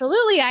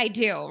 absolutely I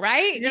do,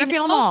 right? You're going to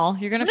feel them all.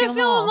 You're going to feel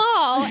them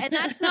all. And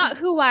that's not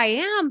who I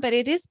am, but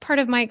it is part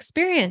of my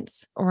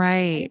experience.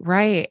 Right.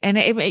 And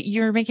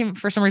you're making,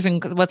 for some reason,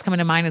 what's coming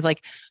to mind is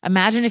like,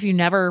 imagine if you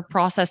never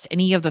processed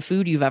any of the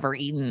food you've ever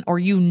eaten, or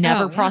you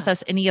never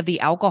processed any of the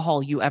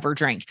alcohol you ever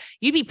drank.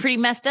 You'd be pretty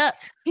messed up.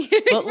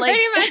 But like,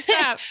 pretty messed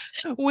up.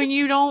 When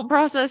you don't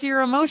process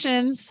your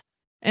emotions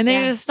and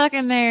they're just stuck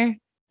in there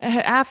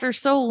after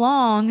so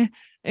long,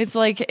 it's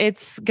like,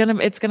 it's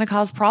gonna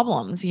cause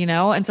problems,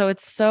 And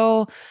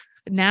so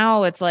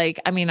now it's like,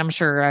 I mean, I'm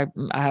sure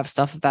I have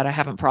stuff that I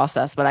haven't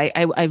processed, but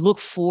I look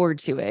forward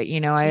to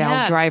it.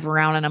 I'll drive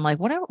around and I'm like,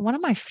 what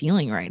am I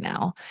feeling right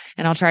now?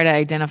 And I'll try to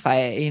identify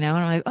it, and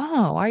I'm like,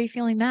 oh, why are you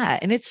feeling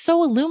that? And it's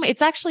so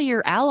it's actually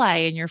your ally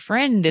and your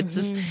friend. It's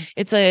just,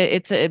 it's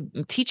a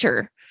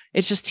teacher.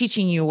 It's just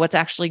teaching you what's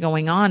actually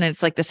going on. And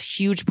it's like this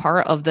huge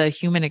part of the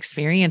human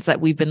experience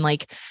that we've been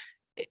like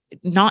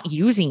not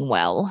using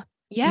well.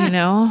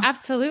 Yeah,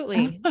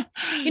 absolutely.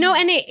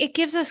 And it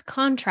gives us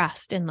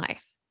contrast in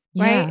life,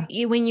 right?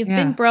 When you've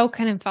been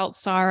broken and felt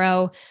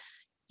sorrow,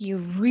 you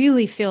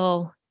really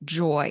feel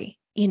joy,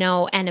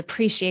 and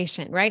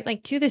appreciation, right?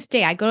 Like to this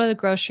day, I go to the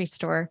grocery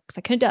store because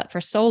I couldn't do it for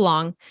so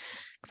long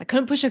because I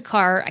couldn't push a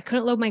cart. I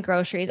couldn't load my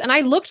groceries, and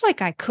I looked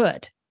like I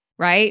could,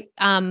 right?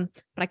 But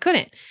I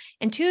couldn't.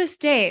 And to this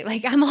day,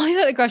 like I'm always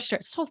at the grocery store.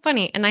 It's so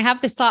funny. And I have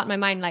this thought in my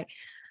mind, like,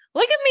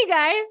 look at me,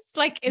 guys.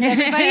 Like, is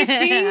everybody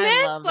seeing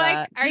this?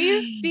 Like, are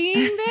you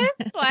seeing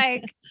this?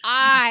 Like,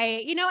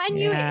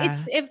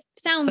 it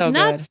sounds so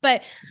nuts,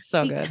 but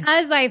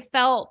because I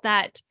felt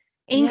that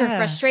anger,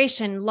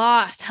 frustration,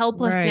 loss,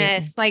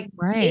 helplessness,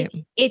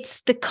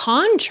 it's the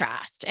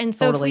contrast. And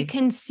so if we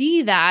can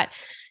see that,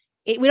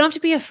 we don't have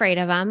to be afraid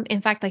of them. In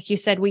fact, like you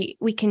said, we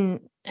can,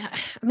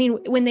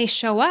 when they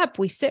show up,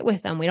 we sit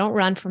with them. We don't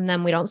run from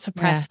them. We don't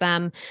suppress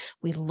them.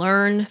 We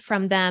learn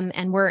from them,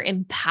 and we're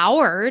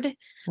empowered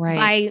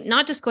by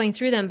not just going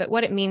through them, but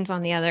what it means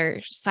on the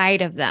other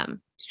side of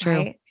them. It's true.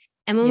 Right?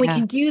 And when we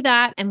can do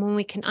that, and when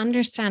we can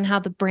understand how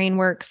the brain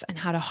works and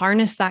how to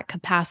harness that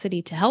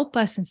capacity to help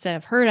us instead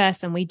of hurt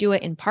us, and we do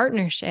it in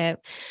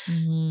partnership,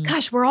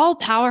 gosh, we're all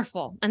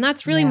powerful. And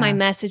that's really my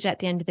message at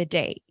the end of the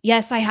day.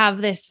 Yes, I have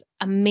this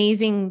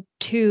amazing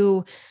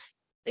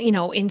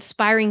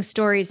inspiring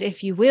stories,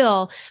 if you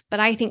will, but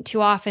I think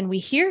too often we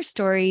hear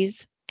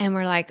stories and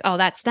we're like, oh,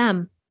 that's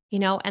them,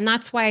 and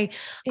that's why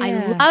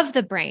I love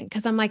the brain.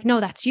 Cause I'm like,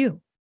 no, that's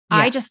you.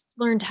 I just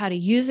learned how to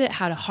use it,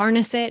 how to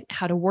harness it,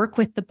 how to work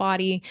with the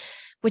body,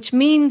 which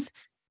means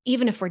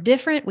even if we're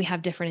different, we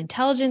have different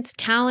intelligence,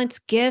 talents,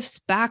 gifts,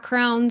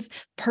 backgrounds,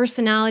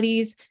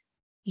 personalities,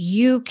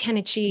 you can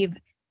achieve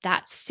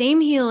that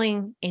same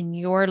healing in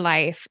your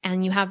life.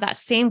 And you have that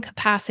same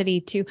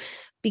capacity to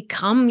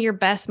become your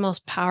best,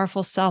 most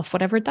powerful self,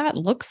 whatever that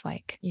looks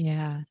like.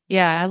 Yeah.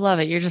 I love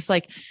it. You're just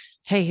like,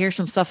 hey, here's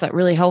some stuff that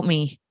really helped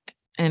me.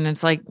 And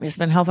it's like, it's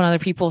been helping other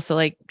people. So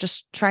like,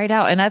 just try it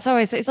out. And that's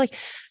always, it's like,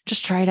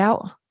 just try it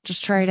out.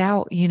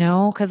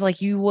 Cause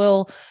like you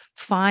will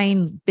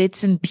find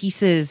bits and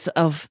pieces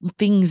of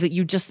things that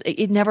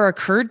it never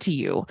occurred to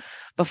you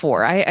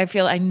before.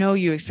 I know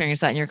you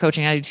experience that in your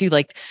coaching. I do too.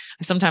 Like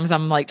sometimes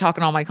I'm like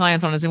talking to all my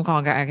clients on a Zoom call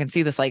and I can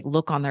see this like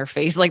look on their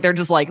face. Like they're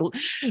just like,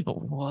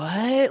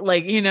 what?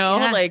 Like,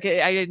 like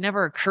it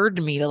never occurred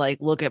to me to like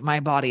look at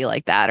my body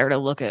like that or to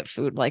look at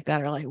food like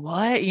that or like,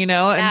 what,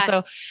 And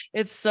so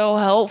it's so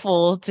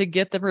helpful to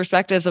get the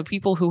perspectives of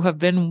people who have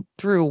been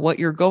through what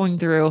you're going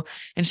through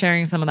and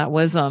sharing some of that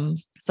wisdom.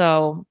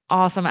 So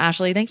awesome,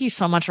 Ashleigh. Thank you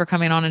so much for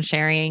coming on and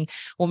sharing.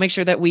 We'll make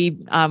sure that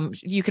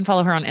you can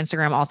follow her on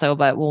Instagram also,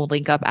 but we'll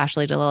link up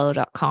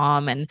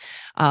ashleighdilello.com and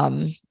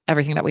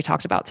everything that we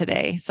talked about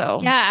today. So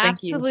yeah, thank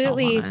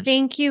absolutely. You so much.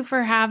 Thank you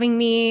for having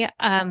me.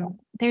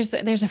 There's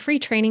a free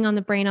training on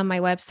the brain on my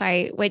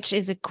website, which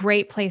is a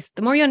great place.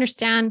 The more you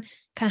understand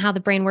kind of how the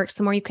brain works,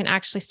 the more you can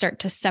actually start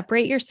to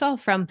separate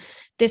yourself from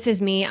this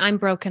is me, I'm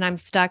broken, I'm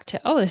stuck to,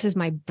 oh, this is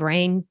my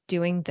brain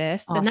doing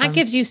this. Awesome. And that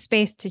gives you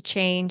space to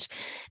change.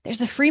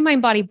 There's a free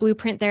mind body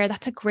blueprint there.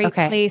 That's a great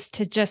place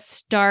to just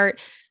start.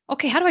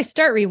 Okay, how do I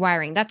start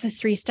rewiring? That's a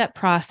 3-step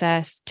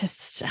process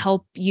to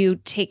help you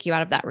take you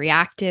out of that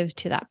reactive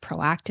to that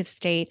proactive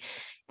state.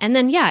 And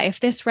then,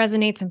 if this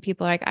resonates and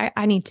people are like,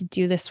 I need to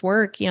do this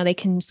work, they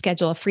can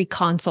schedule a free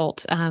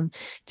consult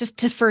just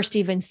to first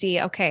even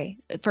see, okay,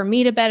 for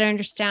me to better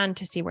understand,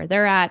 to see where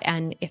they're at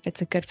and if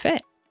it's a good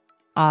fit.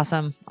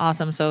 Awesome.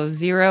 So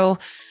zero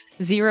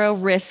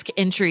risk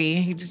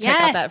entry. Check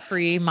out that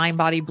free mind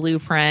body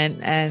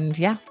blueprint. And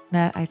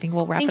I think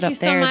we'll wrap it up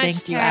there.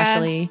 Thank you,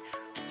 Ashleigh.